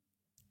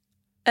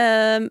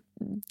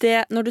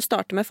 Når du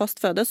starter med fast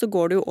føde, så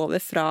går du jo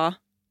over fra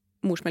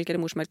morsmelk eller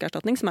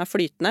morsmelkerstatning, som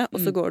flytende, og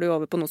så går du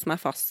over på noe som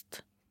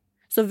fast.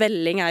 Så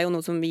velling jo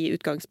noe som vi i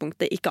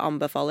utgangspunktet ikke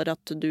anbefaler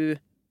at du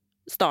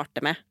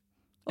starter med.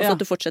 Og så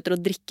at du fortsetter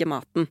å drikke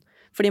maten.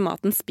 Fordi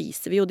maten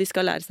spiser vi jo, de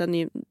skal lære seg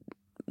en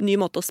ny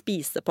måte å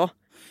spise på.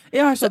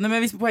 Ja, jeg skjønner,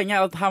 men hvis poenget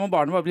at her må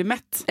barnet bare bli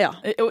mett,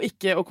 og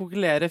ikke å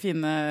kokkelere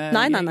fine...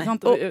 Nei.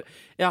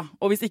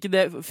 Og hvis ikke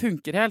det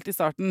funker helt i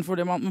starten,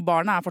 fordi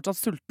barnet fortsatt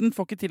sulten,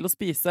 får ikke til å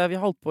spise, vi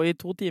har holdt på i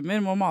 2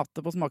 timer, må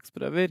mate på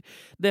smaksprøver,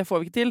 det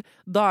får vi ikke til.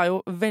 Da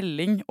jo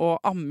velling og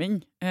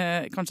amming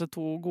kanskje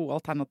 2 gode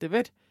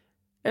alternativer.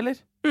 Eller?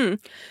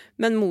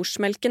 Men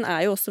morsmelken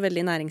jo også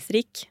veldig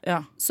næringsrik.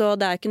 Ja. Så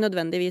det ikke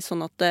nødvendigvis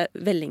sånn at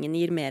vellingen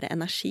gir mer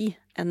energi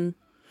enn...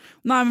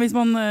 Nei, men hvis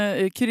man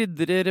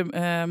krydrer,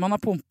 man har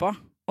pumpa,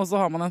 og så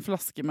har man en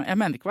flaske med... Jeg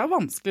mener ikke å være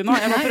vanskelig nå.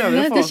 Jeg bare prøver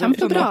å få det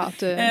kjempebra at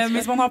du...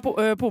 Hvis man har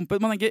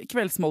pumpet, man tenker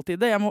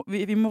kveldsmåltidet,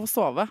 vi må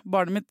sove.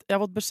 Barnet mitt, jeg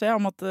har fått beskjed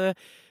om at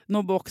nå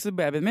vokser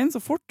babyen min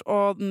så fort,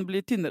 og den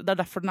blir tynnere. Det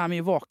derfor den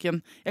mye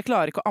våken. Jeg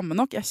klarer ikke å amme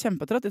nok, jeg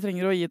kjempetrøtt, jeg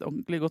trenger å gi et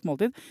ordentlig godt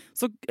måltid.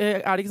 Så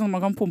det ikke sånn at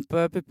man kan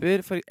pumpe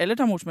pupper, eller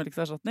ta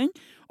morsmelkserstatning,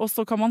 og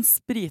så kan man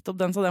sprite opp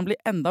den så den blir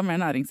enda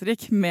mer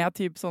næringsrik, med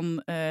typ sånn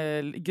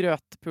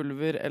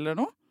grøtpulver eller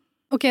noe.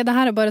 Ok, det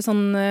her bare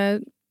sånn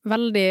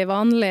veldig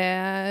vanlig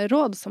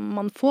råd som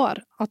man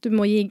får, at du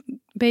må gi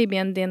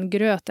babyen din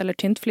grøt eller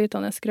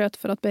tyntflytende grøt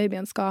for at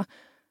babyen skal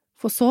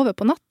få sove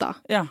på natta.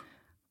 Ja.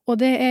 Og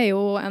det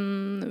jo en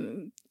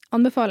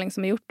anbefaling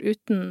som gjort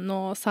uten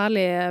noe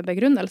særlig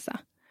begrunnelse.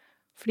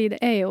 Fordi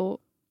det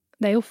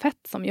jo fett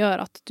som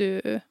gjør at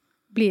du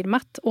blir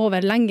mett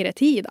over lengre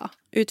tid da.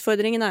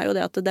 Utfordringen jo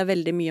det at det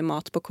veldig mye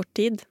mat på kort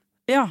tid.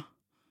 Ja.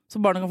 Så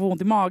barnet kan få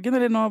vondt i magen,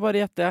 eller nå bare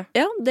gjette?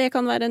 Ja, det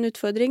kan være en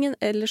utfordring,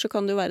 eller så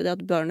kan det jo være det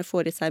at barnet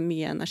får i seg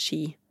mye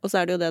energi. Og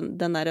så det jo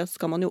den der,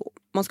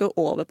 man skal jo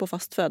over på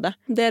fast føde.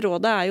 Det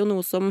rådet jo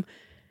noe som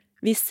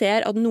vi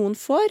ser at noen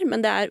får,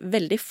 men det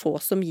veldig få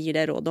som gir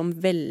det rådet om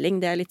velling.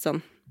 Det litt sånn,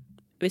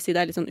 jeg vil si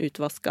det litt sånn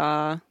utvaska...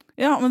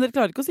 Ja, men dere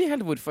klarer ikke å si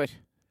helt hvorfor.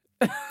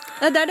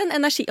 Det den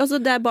energi, altså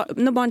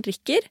når barn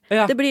drikker,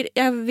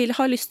 jeg vil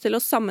ha lyst til å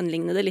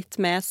sammenligne det litt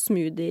med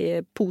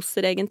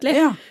smoothieposer egentlig,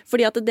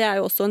 fordi at det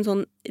jo også en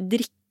sånn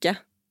drikke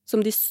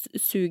som de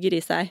suger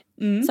i seg,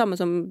 samme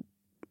som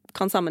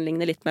kan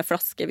sammenligne litt med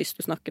flaske hvis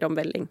du snakker om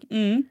velling.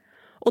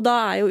 Og da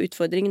jo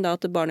utfordringen da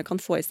at barnet kan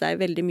få i seg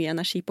veldig mye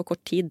energi på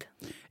kort tid.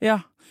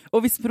 Ja.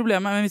 Og hvis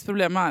problemet jeg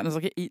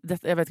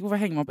vet ikke hvorfor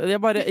jeg henger meg opp.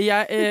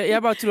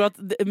 Jeg bare tror at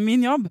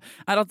min jobb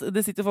at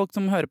det sitter folk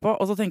som hører på,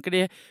 og så tenker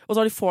de, og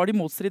så får de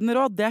motstridende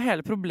råd. Det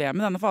hele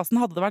problemet i denne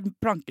fasen. Hadde det vært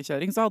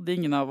plankekjøring, så hadde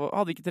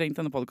vi ikke trengt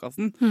denne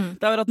podcasten.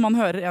 Det at man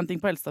hører en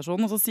ting på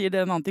helsestasjonen, og så sier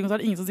det en annen ting, og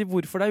så det ingen som sier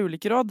hvorfor det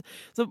ulike råd.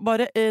 Så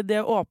bare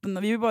det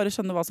åpne, vi vil bare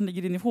skjønne hva som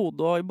ligger inn i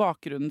hodet og i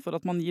bakgrunnen for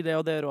at man gir det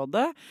og det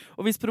rådet.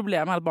 Og hvis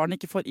problemet at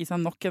barnet ikke får i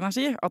seg nok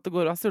energi, at det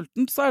går av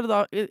sultent, så det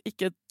da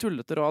ikke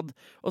tullete råd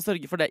å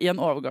sørge for det i en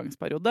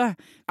overgangsperiode.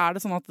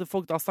 Det sånn at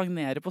folk da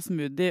stagnerer på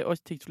smoothie og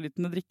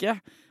tyktflytende drikke?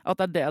 At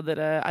det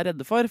dere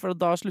redde for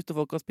da slutter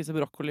folk å spise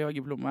brokkoli og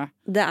eggeplomme?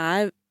 Det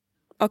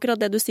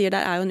akkurat det du sier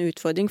der jo en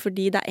utfordring,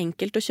 fordi det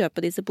enkelt å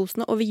kjøpe disse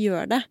posene, og vi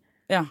gjør det.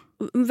 Ja.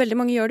 Veldig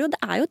mange gjør det, og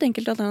det jo et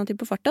enkelt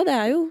alternativ på farta. Det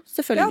jo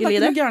selvfølgelig det. Ja, det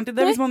ikke noe gærent i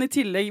det. Hvis man i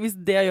tillegg, hvis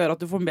det gjør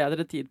at du får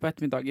bedre tid på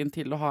ettermiddagen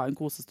til å ha en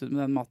kosestund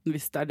med den maten,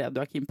 hvis det det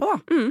du keen på,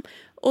 da.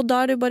 Og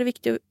da det jo bare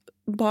viktig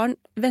barn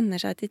venner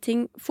seg til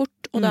ting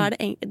fort, og da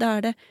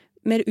det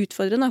mer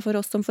utfordrende for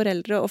oss som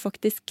foreldre å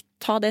faktisk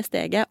ta det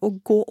steget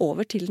og gå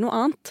over til noe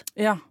annet.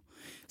 Ja.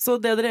 Så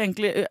det dere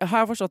egentlig,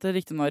 har jeg forstått det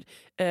riktig når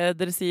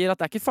dere sier at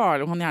det ikke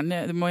farlig, man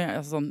gjerne, det må,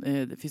 altså sånn,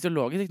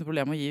 fysiologisk ikke noe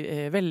problem å gi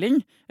velling,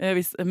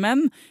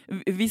 men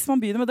hvis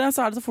man begynner med det,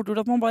 så det så fort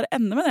gjort at man bare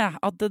ender med det.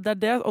 At det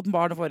det, at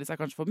barnet får i seg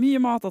kanskje for mye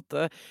mat, at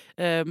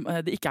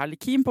det ikke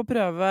litt keen på å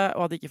prøve,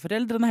 og at ikke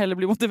foreldrene heller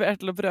blir motivert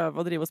til å prøve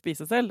å drive og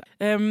spise selv.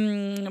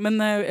 Men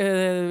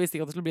visste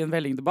ikke at det skulle bli en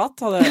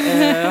vellingdebatt, hadde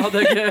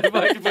jeg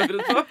bare ikke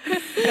forberedt på.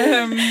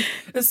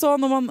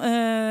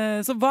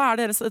 Så hva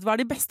er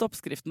de beste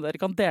oppskriftene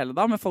dere kan dele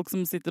da, med folk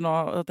som sitter nå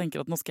og tenker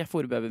at nå skal jeg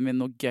fôre babyen min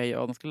noe gøy,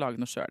 og nå skal jeg lage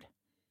noe selv?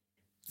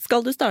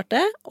 Skal du starte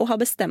og ha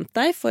bestemt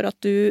deg for at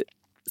du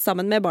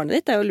sammen med barnet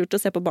ditt, det jo lurt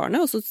å se på barnet,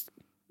 og så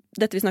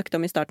dette vi snakket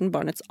om i starten,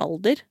 barnets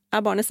alder.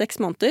 Barnet 6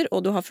 måneder,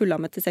 og du har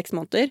fullammet til 6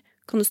 måneder,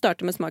 kan du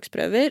starte med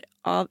smaksprøver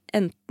av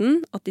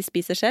enten at de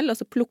spiser selv,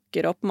 altså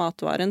plukker opp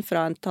matvaren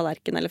fra en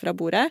tallerken eller fra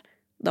bordet.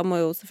 Da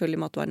må jo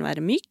selvfølgelig matvaren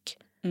være myk.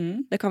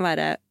 Det kan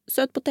være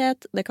søt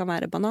potet, det kan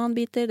være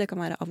bananbiter, det kan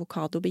være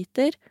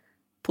avokadobiter,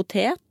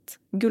 potet,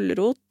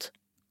 gulrot.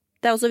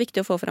 Det også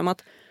viktig å få fram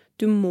at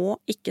du må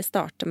ikke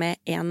starte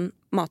med en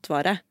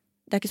matvare.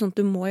 Det ikke sånn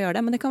at du må gjøre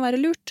det, men det kan være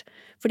lurt.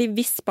 Fordi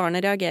hvis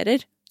barnet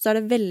reagerer, så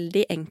det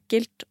veldig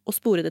enkelt å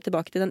spore det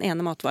tilbake til den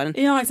ene matvaren.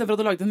 Ja, i stedet for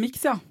at du laget en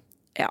mix, ja.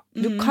 Ja,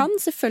 du kan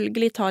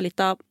selvfølgelig ta litt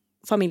av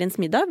familiens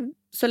middag,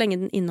 så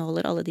lenge den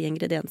inneholder alle de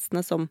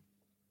ingrediensene som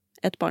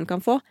et barn kan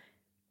få.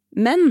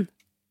 Men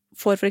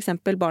får for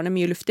eksempel barnet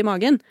mye luft i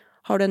magen,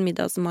 har du en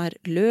middag som har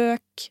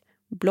løk,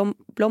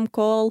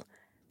 blomkål,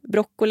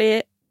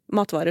 brokkoli,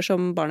 matvarer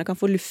som barnet kan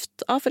få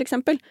luft av for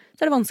eksempel,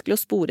 så det vanskelig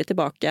å spore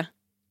tilbake.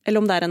 Eller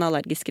om det en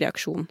allergisk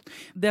reaksjon.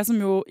 Det som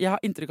jo jeg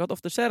har inntrykk av at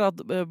ofte skjer, at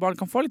barn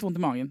kan få litt vondt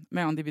i magen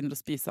med en gang de begynner å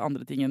spise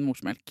andre ting enn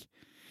morsmelk.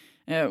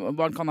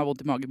 Barn kan ha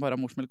vondt i magen bare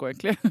av morsmelk også,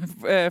 egentlig.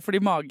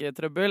 Fordi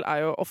magetrøbbel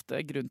jo ofte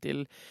grunn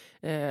til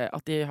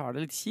at de har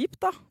det litt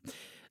kjipt, da.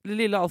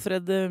 Lille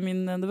Alfred,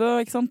 min nevø,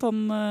 ikke sant?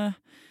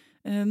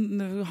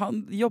 Han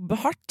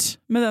jobber hardt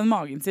med den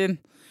magen sin.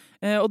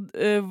 Og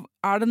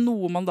det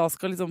noe man da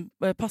skal liksom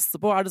passe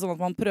på? Det sånn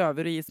at man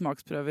prøver å gi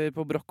smaksprøver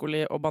på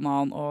brokkoli og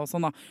banan og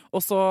sånn da,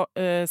 og så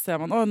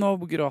ser man, nå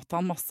gråt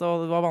han masse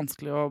og det var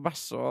vanskelig å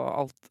bæsje og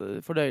alt,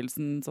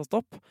 fordøyelsen sa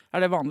stopp.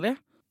 Det vanlig?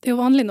 Det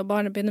jo vanlig når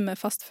barnet begynner med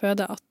fast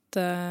føde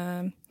at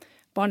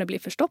barnet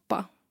blir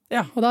forstoppet.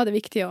 Ja. Og da det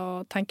viktig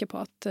å tenke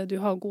på at du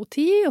har god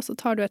tid, og så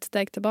tar du et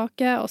steg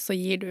tilbake, og så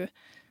gir du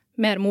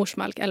mer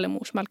morsmelk eller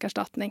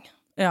morsmelkerstatning.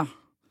 Ja.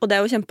 Og det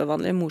jo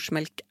kjempevanlig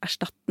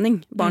morsmelkerstatning.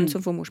 Barn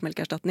som får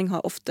morsmelkerstatning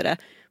har oftere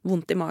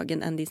vondt i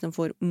magen enn de som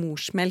får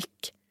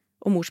morsmelk.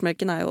 Og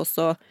morsmelken jo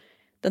også,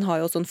 den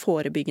har jo også en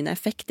forebyggende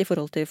effekt i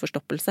forhold til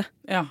forstoppelse.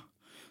 Ja,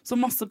 så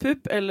masse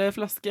pupp eller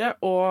flaske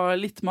og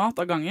litt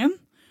mat av gangen.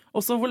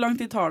 Og så hvor lang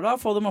tid tar det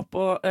å få dem opp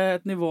på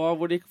et nivå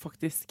hvor de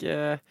faktisk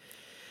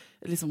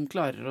liksom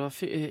klarer å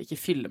ikke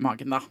fylle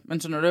magen da.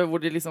 Men skjønner du, hvor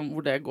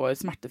det går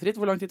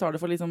smertefritt? Hvor lang tid tar det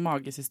for liksom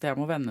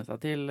magesystemet å venne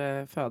seg til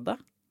føde?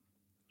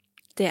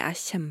 Det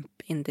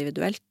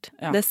kjempeindividuelt.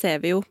 Ja. Det ser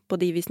vi jo på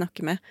de vi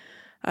snakker med,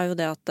 jo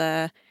det at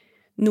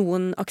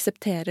noen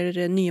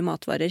aksepterer nye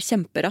matvarer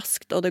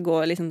kjemperaskt, og det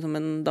går liksom som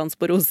en dans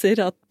på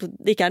roser, at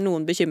det ikke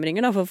noen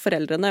bekymringer da, for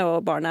foreldrene,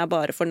 og barnet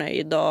bare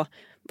fornøyd, og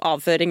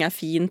avføring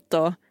fint,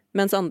 og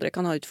mens andre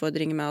kan ha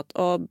utfordringer med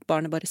at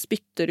barnet bare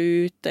spytter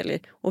ut,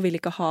 eller, og vil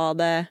ikke ha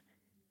det,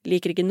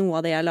 liker ikke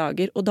noe av det jeg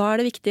lager. Og da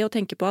det viktig å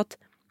tenke på at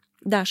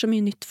det så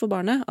mye nytt for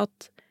barnet,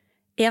 at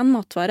en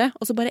matvare,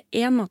 og så bare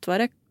en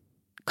matvare,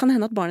 kan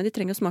hende at barnet de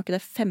trenger å smake det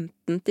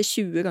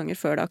 15-20 ganger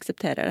før det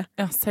aksepterer det.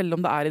 Ja, selv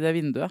om det i det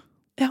vinduet.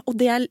 Ja, og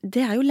det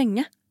jo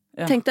lenge.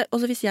 Ja. Tenk deg,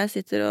 også hvis jeg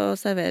sitter og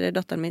serverer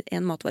datteren min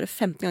en matvare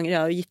 15 ganger, jeg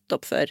har jo gitt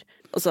opp før,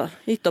 altså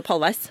gitt opp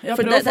halvveis. Ja,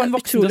 for det å få en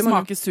voksen til å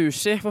smake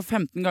sushi for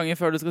 15 ganger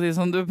før du skal si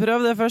sånn, du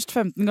prøv det først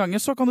 15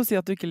 ganger, så kan du si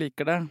at du ikke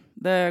liker det.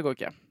 Det går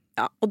ikke.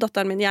 Ja, og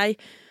datteren min, jeg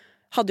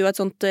hadde jo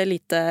et sånt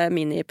lite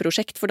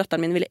miniprosjekt, for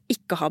datteren min ville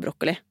ikke ha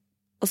brokkoli.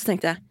 Og så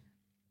tenkte jeg,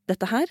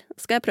 dette her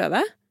skal jeg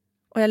prøve,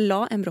 og jeg la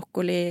en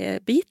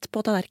brokkolibit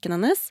på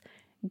tallerkenen hennes,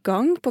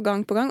 gang på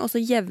gang på gang, og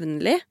så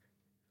jevnlig,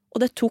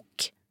 og det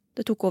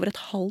tok over et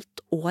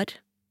halvt år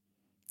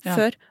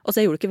før, og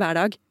så jeg gjorde det ikke hver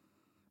dag.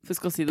 For jeg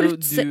skal si det,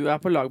 du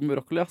på lag med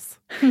brokkoli, ass.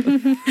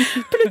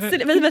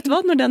 Plutselig, men vet du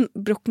hva,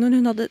 når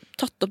hun hadde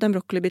tatt opp den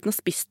brokkolibiten og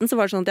spist den, så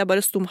var det sånn at jeg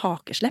bare sto med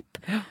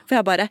hakeslepp, for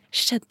jeg bare,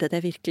 skjedde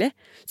det virkelig?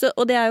 Så,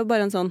 og det jo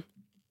bare en sånn,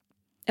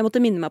 jeg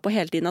måtte minne meg på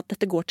hele tiden at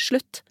dette går til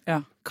slutt.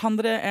 Ja. Kan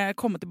dere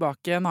komme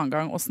tilbake en annen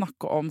gang og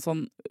snakke om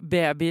sånn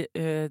hva det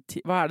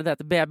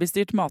heter?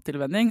 Babystyrt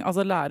mattilvenning?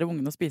 Altså lære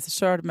ungen å spise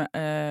selv.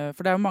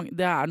 For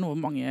det noe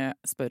mange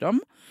spør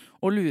om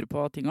og lurer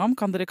på ting om.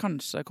 Kan dere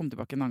kanskje komme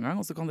tilbake en annen gang,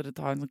 og så kan dere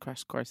ta en sånn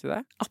crash course i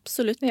det?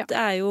 Absolutt. Ja.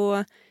 Det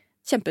jo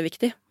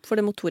kjempeviktig for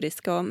det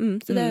motoriske.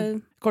 Så det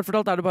Kort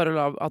fortalt det bare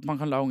at man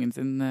kan la ungen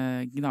sin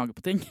gnage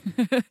på ting.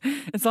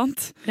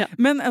 Sant? Ja.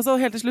 Men altså,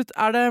 helt til slutt,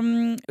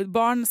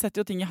 barn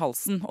setter jo ting i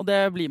halsen, og det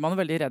blir man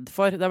jo veldig redd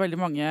for. Det veldig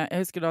mange,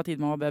 jeg husker da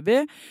tiden man var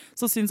baby,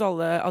 så syns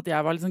alle at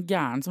jeg var litt sånn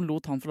gæren som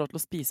lot han få lov til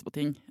å spise på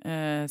ting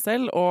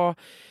selv, og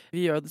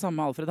vi gjør det samme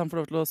med Alfred, han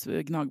får lov til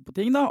å gnage på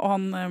ting da, og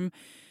han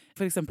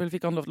For eksempel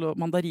fikk han lov til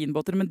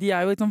mandarinbåter, men de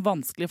er jo litt sånn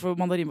vanskelig, for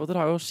mandarinbåter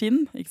har jo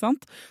skinn, ikke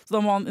sant? Så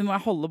da må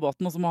jeg holde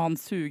båten, og så må han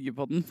suge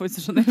på den, hvis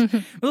du skjønner.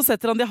 Men så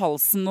setter han det i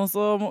halsen, men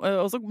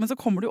så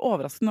kommer det jo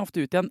overraskende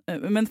ofte ut igjen.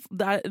 Men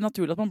det er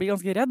naturlig at man blir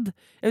ganske redd.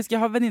 Jeg husker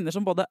jeg har venninner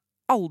som både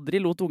aldri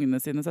lot ungene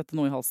sine sette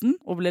noe i halsen,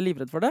 og ble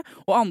livredd for det,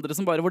 og andre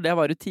som bare, hvor det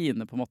var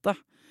rutine på en måte.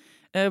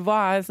 Hva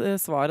er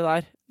svaret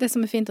der? Det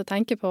som er fint å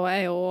tenke på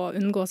er jo å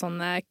unngå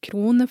sånne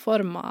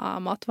kroneformer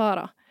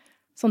matvarer.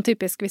 Sånn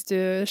typisk hvis du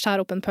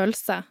skjærer opp en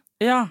pølse,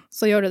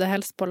 så gjør du det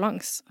helst på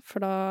langs,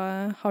 for da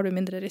har du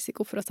mindre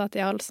risiko for å sette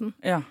i halsen.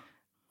 Ja.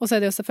 Og så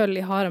er det jo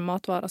selvfølgelig harde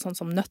matvarer, sånn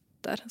som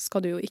nøtter,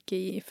 skal du jo ikke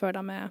gi før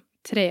de er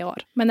 3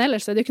 år. Men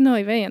ellers er det ikke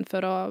noe i veien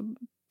for å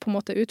på en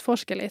måte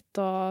utforske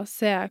litt og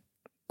se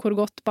hvor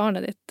godt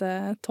barnet ditt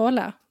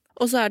tåler.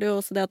 Og så er det jo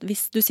også det at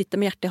hvis du sitter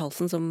med hjertet i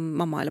halsen som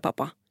mamma eller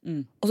pappa,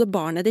 og så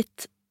barnet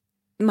ditt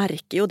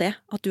merker jo det,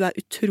 at du er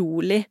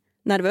utrolig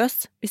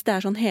nervøs, hvis det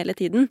er sånn hele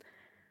tiden,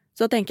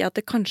 så tenker jeg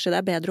at kanskje det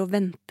er bedre å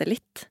vente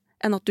litt,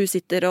 enn at du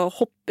sitter og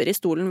hopper i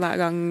stolen hver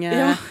gang.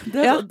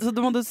 Så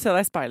da må du se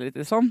deg i speilet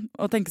litt sånn,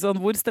 og tenke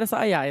sånn, hvor stresset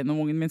er jeg når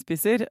ungen min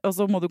spiser? Og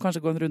så må du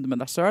kanskje gå en runde med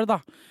deg selv da.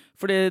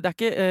 Fordi det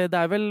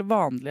er vel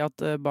vanlig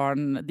at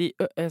barn, det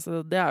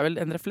er vel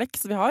en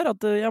refleks vi har,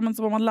 at men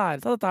så må man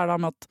lære seg dette her da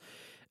med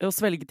å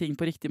svelge ting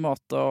på riktig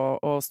måte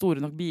og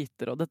store nok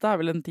biter, og dette er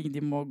vel en ting de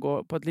må gå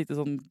på et lite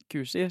sånn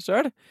kurs i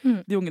selv,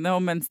 de ungene,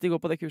 og mens de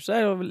går på det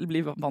kurset og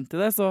blir vant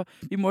til det, så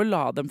vi må jo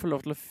la dem få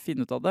lov til å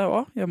finne ut av det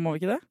også, må vi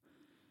ikke det?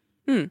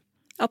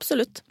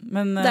 Absolutt.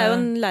 Men, det er jo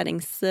en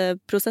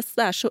læringsprosess.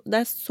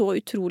 Det er så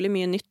utrolig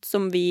mye nytt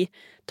som vi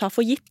tar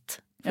for gitt.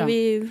 For vi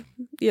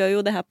gjør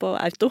jo det her på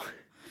auto.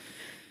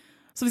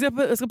 Så vi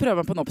skal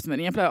prøve på en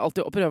oppsummering. Jeg pleier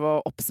alltid å prøve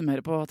å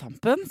oppsummere på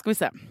tampen. Skal vi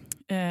se.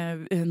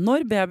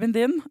 Når babyen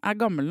din er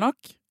gammel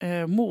nok,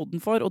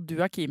 moden for, og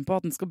du er keen på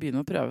at den skal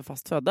begynne å prøve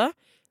fast føde,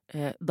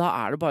 da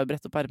er det bare å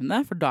brette opp ermene,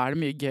 for da er det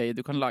mye gøy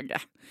du kan lage.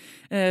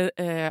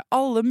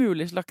 Alle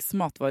mulige slags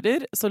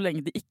matvarer, så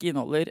lenge de ikke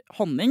inneholder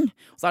honning.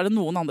 Så er det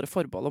noen andre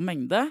forbehold om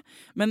mengde,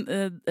 men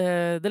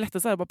det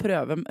letteste er å bare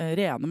prøve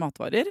rene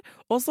matvarer,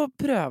 og så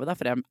prøve deg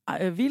frem.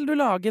 Vil du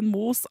lage en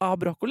mos av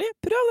brokkoli?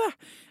 Prøv det!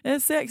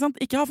 Se, ikke sant?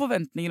 Ikke ha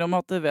forventninger om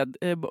at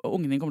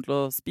ungen din kommer til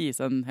å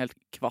spise en helt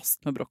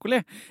kvast med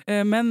brokkoli,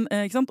 men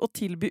ikke sant? Å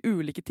tilby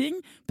ulike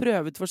ting,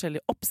 prøve ut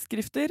forskjellige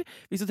oppskrifter.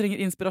 Hvis du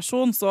trenger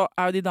inspirasjon, så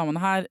er jo de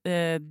damene her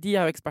de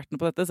er jo ekspertene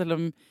på dette, selv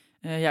om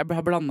jeg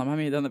har blandet meg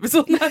mye i denne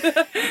episoden her.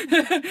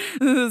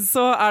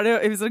 Så er det jo,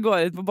 hvis dere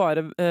går inn på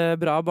bare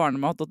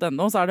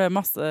brabarnemat.no, så er det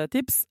masse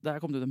tips. Det har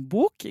kommet ut en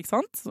bok, ikke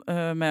sant,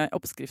 med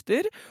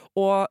oppskrifter,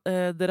 og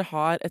dere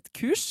har et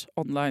kurs,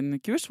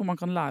 online-kurs, hvor man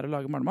kan lære å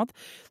lage barnemat.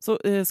 Så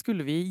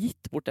skulle vi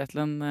gitt bort det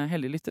til en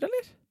heldig lytter,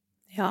 eller?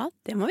 Ja,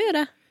 det må vi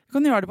gjøre. Du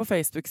kan gjøre det på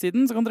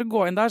Facebook-siden, så kan dere gå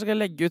inn der, så kan jeg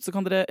legge ut, så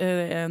kan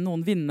dere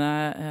noen vinne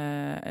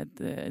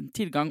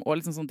tilgang, og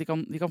liksom sånn at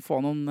de kan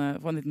få en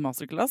liten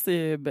masterclass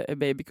i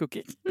baby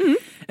cooking.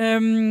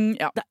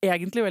 Det er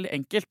egentlig veldig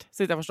enkelt,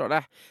 så vidt jeg forstår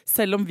det.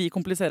 Selv om vi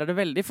kompliserer det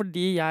veldig,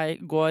 fordi jeg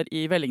går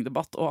i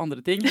vellingdebatt og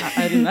andre ting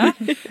her inne.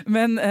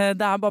 Men det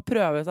er bare å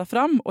prøve seg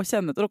fram og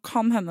kjenne etter, og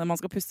kan hende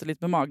man skal puste litt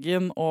med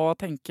magen, og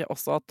tenke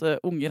også at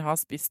unger har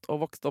spist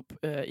og vokst opp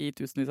i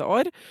tusenvis av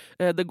år.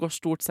 Det går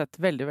stort sett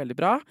veldig, veldig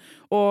bra,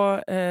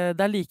 og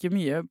det er like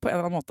mye på en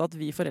eller annen måte at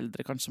vi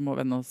foreldre kanskje må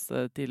venne oss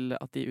til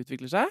at de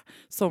utvikler seg,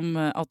 som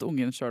at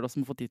ungen selv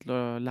også må få tid til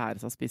å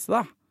lære seg å spise da.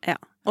 Ja,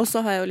 og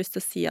så har jeg jo lyst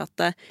til å si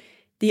at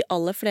de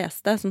aller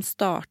fleste som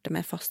starter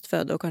med fast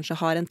føde og kanskje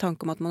har en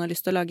tanke om at man har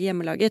lyst til å lage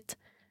hjemmelaget,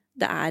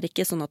 det er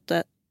ikke sånn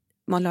at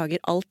man lager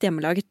alt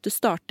hjemmelaget. Du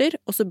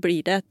starter, og så blir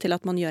det til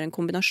at man gjør en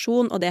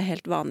kombinasjon, og det er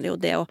helt vanlig,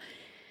 og det å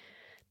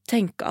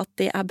tenke at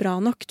det er bra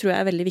nok, tror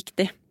jeg er veldig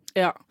viktig.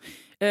 Ja.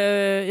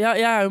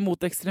 Jeg er jo mot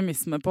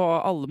ekstremisme på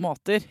alle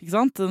måter, ikke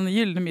sant? Den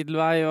gyllene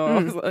middelvei,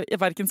 og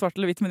hverken svart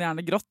eller hvitt, men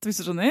gjerne grått, hvis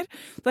du skjønner.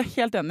 Så jeg er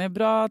helt enig,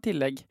 bra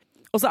tillegg.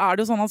 Og så er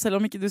det jo sånn at selv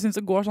om ikke du synes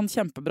det går sånn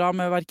kjempebra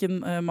med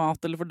hverken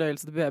mat eller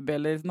fordøyelse til baby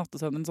eller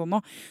nattesøvn eller sånn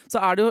nå,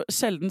 så er det jo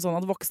sjelden sånn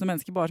at voksne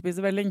mennesker bare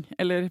spiser velling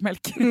eller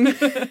melk.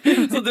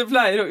 Så det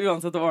pleier jo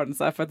uansett å ordne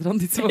seg på et eller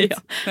annet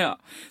tidspunkt. Ja.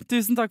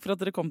 Tusen takk for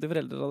at dere kom til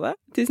Foreldrerådet.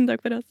 Tusen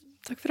takk for oss.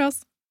 Takk for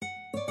oss.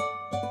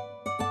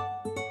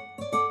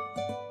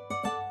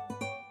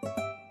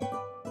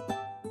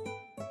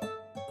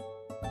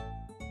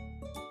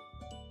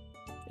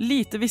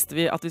 Lite visste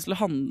vi at vi skulle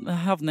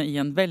havne i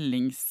en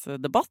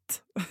vellingsdebatt.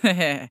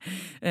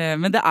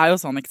 Men det er jo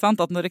sånn, ikke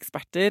sant, at når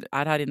eksperter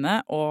er her inne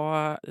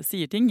og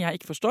sier ting jeg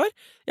ikke forstår,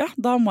 ja,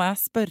 da må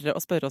jeg spørre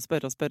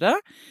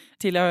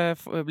til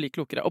jeg blir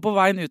klokere. Og på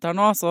veien ut her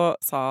nå så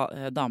sa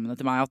damene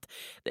til meg at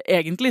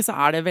egentlig så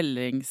er det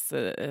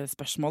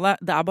vellingsspørsmålet,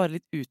 det er bare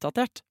litt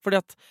utdatert,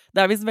 fordi at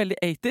det er visst veldig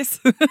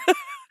 80s.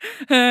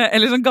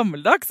 Eller sånn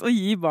gammeldags å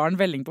gi barn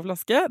velling på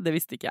flaske, det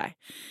visste ikke jeg.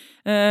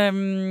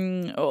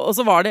 Og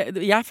så var det,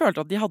 jeg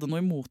følte at de hadde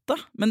noe imot det,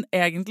 men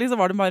egentlig så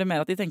var det bare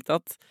mer at de tenkte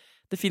at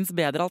det finnes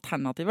bedre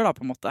alternativer da,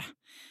 på en måte.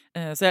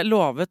 Så jeg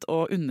lovet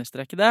å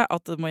understreke det,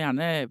 at du må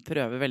gjerne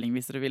prøve velling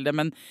hvis du vil det,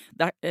 men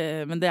det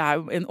er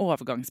jo en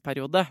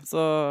overgangsperiode,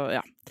 så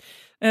ja.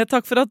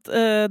 Takk for at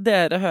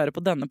dere hører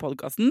på denne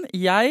podcasten.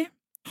 Jeg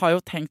har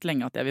jo tenkt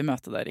lenge at jeg vil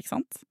møte dere, ikke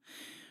sant?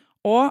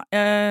 Og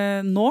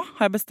nå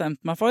har jeg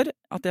bestemt meg for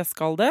at jeg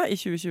skal det i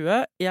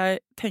 2020.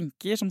 Jeg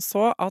tenker som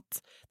så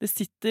at det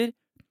sitter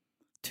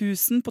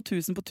 1000 på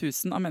 1000 på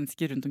 1000 av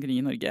mennesker rundt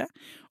omkring i Norge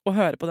og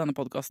hører på denne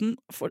podcasten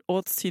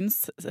og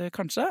syns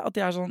kanskje at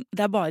det sånn,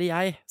 det bare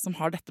jeg som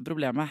har dette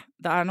problemet.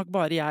 Det nok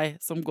bare jeg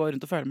som går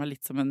rundt og føler meg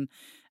litt som en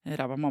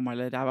ræva mamma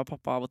eller ræva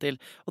pappa av og til.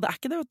 Og det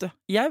ikke det, vet du.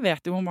 Jeg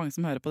vet jo hvor mange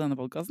som hører på denne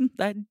podcasten.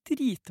 Det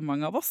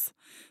dritmange av oss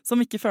som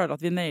ikke føler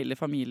at vi nailer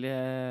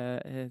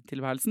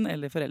familietilværelsen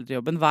eller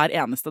foreldrejobben hver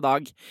eneste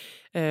dag.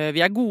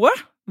 Vi gode.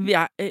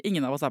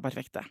 Ingen av oss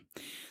perfekte.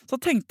 Så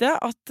tenkte jeg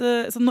at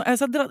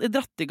jeg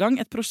dratt i gang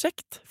et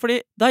prosjekt,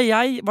 fordi da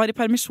jeg var i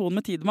permisjon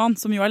med Tidemann,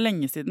 som jo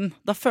lenge siden,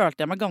 da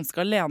følte jeg meg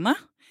ganske alene.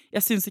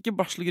 Jeg syns ikke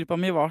barselgruppa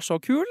mi var så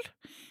kul.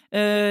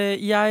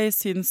 Jeg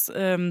syns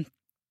en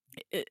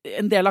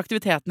del av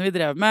aktivitetene vi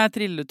drev med,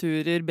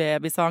 trilleturer,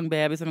 babysang,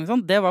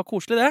 sånn, det var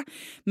koselig det.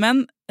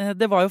 Men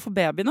det var jo for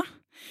babyene.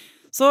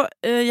 Så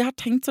jeg har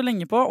tenkt så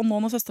lenge på, og nå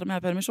når søstera mi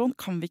i permisjon,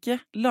 kan vi ikke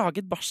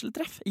lage et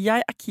barseltreff?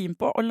 Jeg keen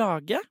på å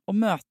lage og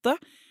møte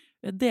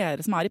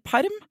dere som i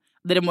perm.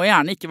 Dere må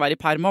gjerne ikke være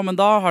i perm også, men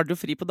da har dere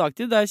fri på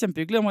dagtid. Det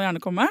kjempehyggelig, og må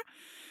gjerne komme.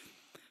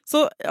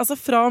 Så altså,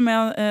 fra og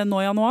med nå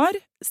i januar,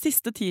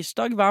 siste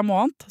tirsdag hver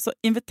måned, så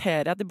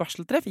inviterer jeg til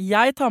barseltreff.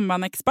 Jeg tar med meg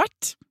en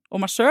ekspert og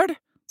meg selv,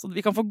 så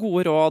vi kan få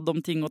gode råd om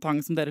ting og tang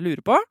som dere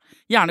lurer på.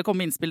 Gjerne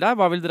komme med innspill der.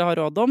 Hva vil dere ha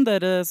råd om,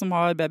 dere som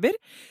har babyer?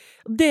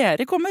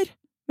 Dere kommer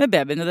med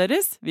babyene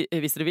deres,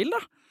 hvis dere vil da.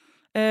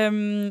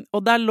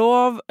 Og det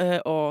lov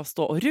å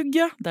stå og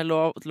rugge, det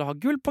lov til å ha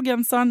gull på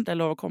genseren, det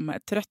lov å komme med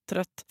et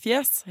trøtt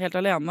fjes, helt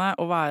alene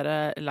og være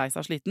lei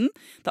seg sliten.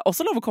 Det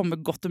også lov å komme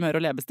med godt humør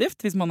og leppestift,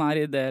 hvis man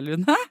i det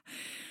lunde.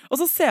 Og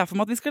så ser jeg for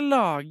meg at vi skal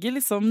lage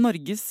liksom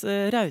Norges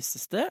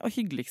rauseste og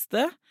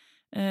hyggeligste,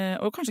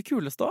 og kanskje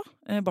kuleste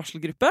også,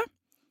 barselgruppe.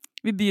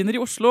 Vi begynner i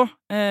Oslo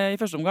i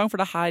første omgang,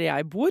 for det her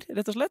jeg bor,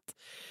 rett og slett.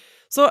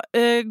 Så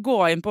gå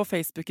inn på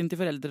Facebooken til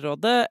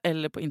Foreldrerådet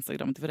eller på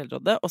Instagrammen til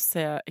Foreldrerådet og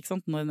se ikke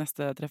sant, når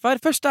neste treff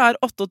Første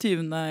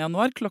 28.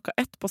 januar klokka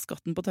 1 på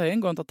Skatten på Tøyen.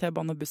 Gå inn til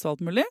T-bane, buss og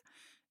alt mulig.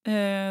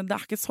 Det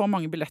ikke så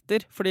mange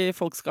billetter, fordi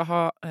folk skal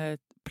ha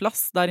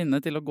plass der inne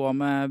til å gå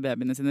med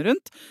babyene sine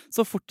rundt.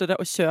 Så fort dere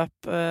å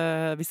kjøpe,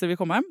 hvis dere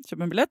vil komme hjem,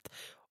 kjøp en billett,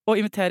 og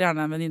inviter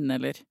gjerne en venninne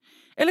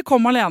eller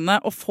kom alene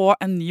og få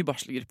en ny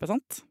barselgruppe,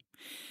 sant?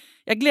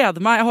 Jeg gleder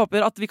meg, jeg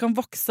håper at vi kan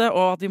vokse,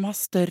 og at vi må ha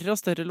større og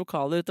større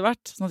lokaler etter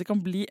hvert, sånn at vi kan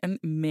bli en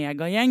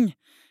megagjeng.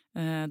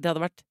 Det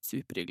hadde vært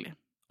superhyggelig.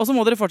 Og så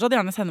må dere fortsatt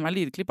gjerne sende meg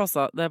lydklipp,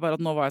 altså. Det bare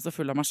at nå var jeg så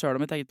full av meg selv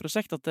og mitt eget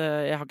prosjekt, at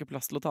jeg har ikke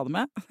plass til å ta det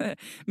med.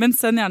 Men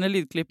send gjerne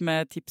lydklipp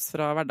med tips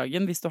fra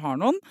hverdagen, hvis du har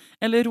noen,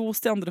 eller ros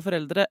til andre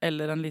foreldre,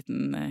 eller en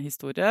liten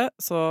historie,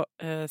 så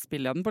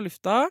spiller jeg den på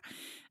lufta,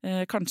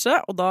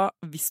 kanskje. Og da,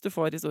 hvis du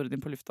får historien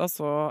din på lufta,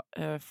 så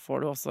får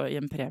du også i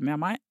en premie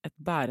av meg et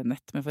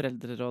bærenett med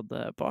foreldreråd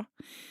på.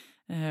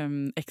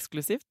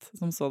 Eksklusivt,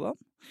 som sådan.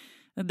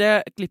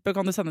 Det klippet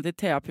kan du sende til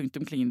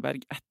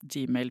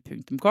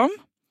thea.klingenberg@gmail.com.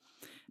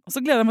 Og så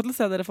gleder jeg meg til å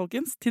se dere,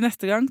 folkens. Til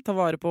neste gang, ta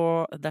vare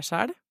på deg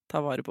selv, ta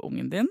vare på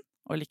ungen din,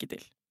 og lykke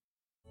til.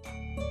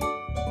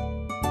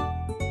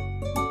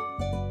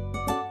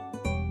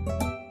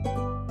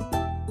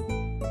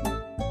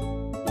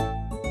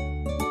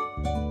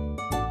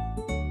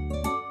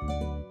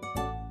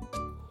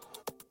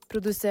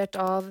 Produsert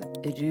av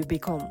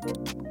Rubicon.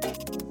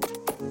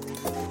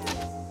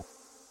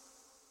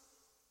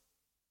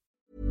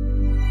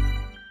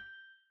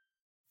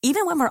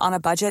 Even when we're on a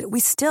budget, we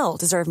still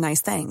deserve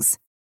nice things.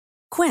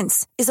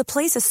 Quince is a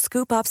place to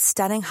scoop up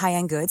stunning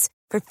high-end goods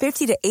for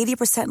 50 to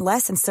 80%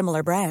 less than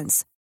similar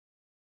brands.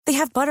 They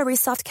have buttery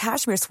soft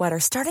cashmere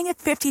sweaters starting at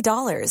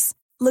 $50,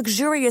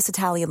 luxurious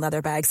Italian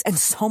leather bags, and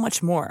so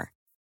much more.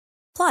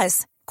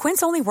 Plus,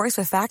 Quince only works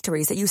with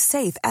factories that use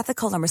safe,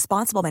 ethical, and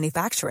responsible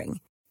manufacturing.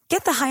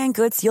 Get the high-end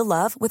goods you'll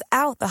love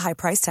without the high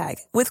price tag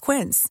with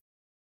Quince.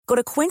 Go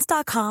to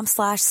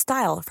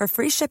quince.com/style for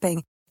free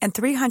shipping and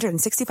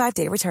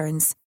 365-day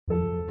returns.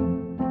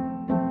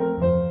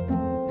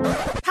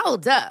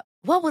 Hold up.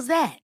 What was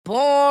that?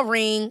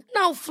 Boring.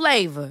 No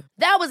flavor.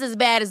 That was as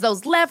bad as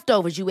those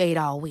leftovers you ate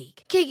all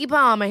week. Keke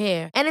Palmer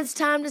here, and it's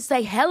time to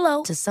say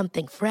hello to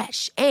something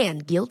fresh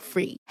and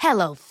guilt-free.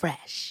 Hello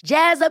Fresh.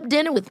 Jazz up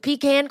dinner with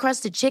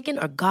pecan-crusted chicken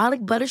or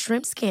garlic butter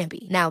shrimp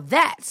scampi. Now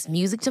that's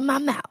music to my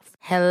mouth.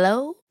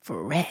 Hello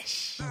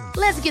Fresh.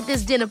 Let's get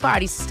this dinner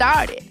party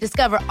started.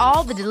 Discover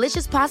all the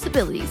delicious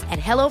possibilities at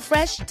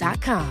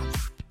hellofresh.com.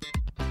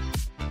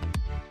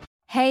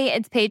 Hey,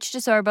 it's Paige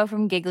DeSorbo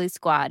from Giggly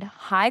Squad.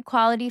 High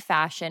quality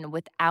fashion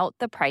without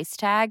the price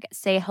tag.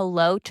 Say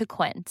hello to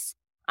Quince.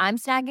 I'm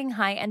snagging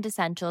high-end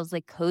essentials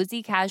like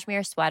cozy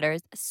cashmere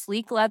sweaters,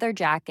 sleek leather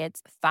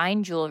jackets,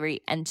 fine jewelry,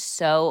 and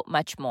so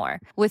much more.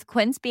 With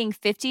Quince being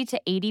 50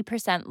 to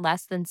 80%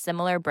 less than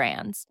similar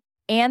brands.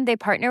 And they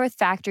partner with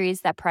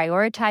factories that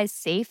prioritize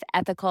safe,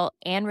 ethical,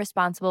 and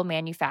responsible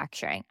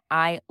manufacturing.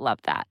 I love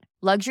that.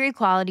 Luxury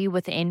quality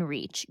within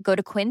reach. Go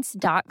to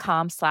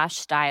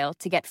quince.com/style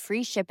to get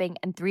free shipping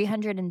and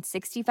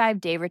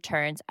 365-day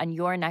returns on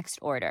your next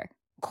order.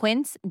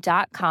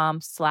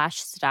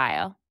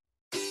 Quince.com/style.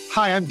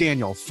 Hi, I'm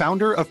Daniel,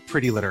 founder of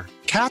Pretty Litter.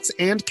 Cats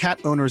and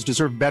cat owners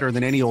deserve better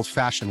than any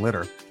old-fashioned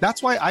litter.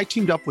 That's why I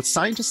teamed up with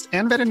scientists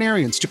and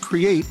veterinarians to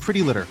create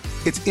Pretty Litter.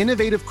 Its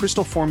innovative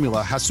crystal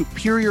formula has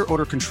superior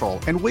odor control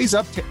and weighs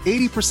up to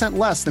 80%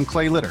 less than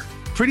clay litter.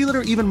 Pretty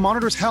Litter even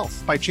monitors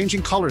health by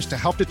changing colors to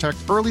help detect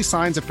early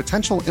signs of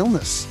potential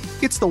illness.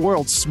 It's the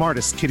world's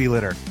smartest kitty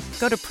litter.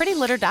 Go to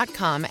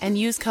prettylitter.com and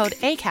use code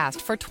ACAST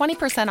for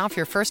 20% off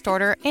your first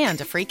order and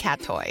a free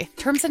cat toy.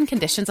 Terms and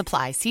conditions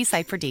apply. See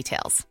site for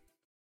details.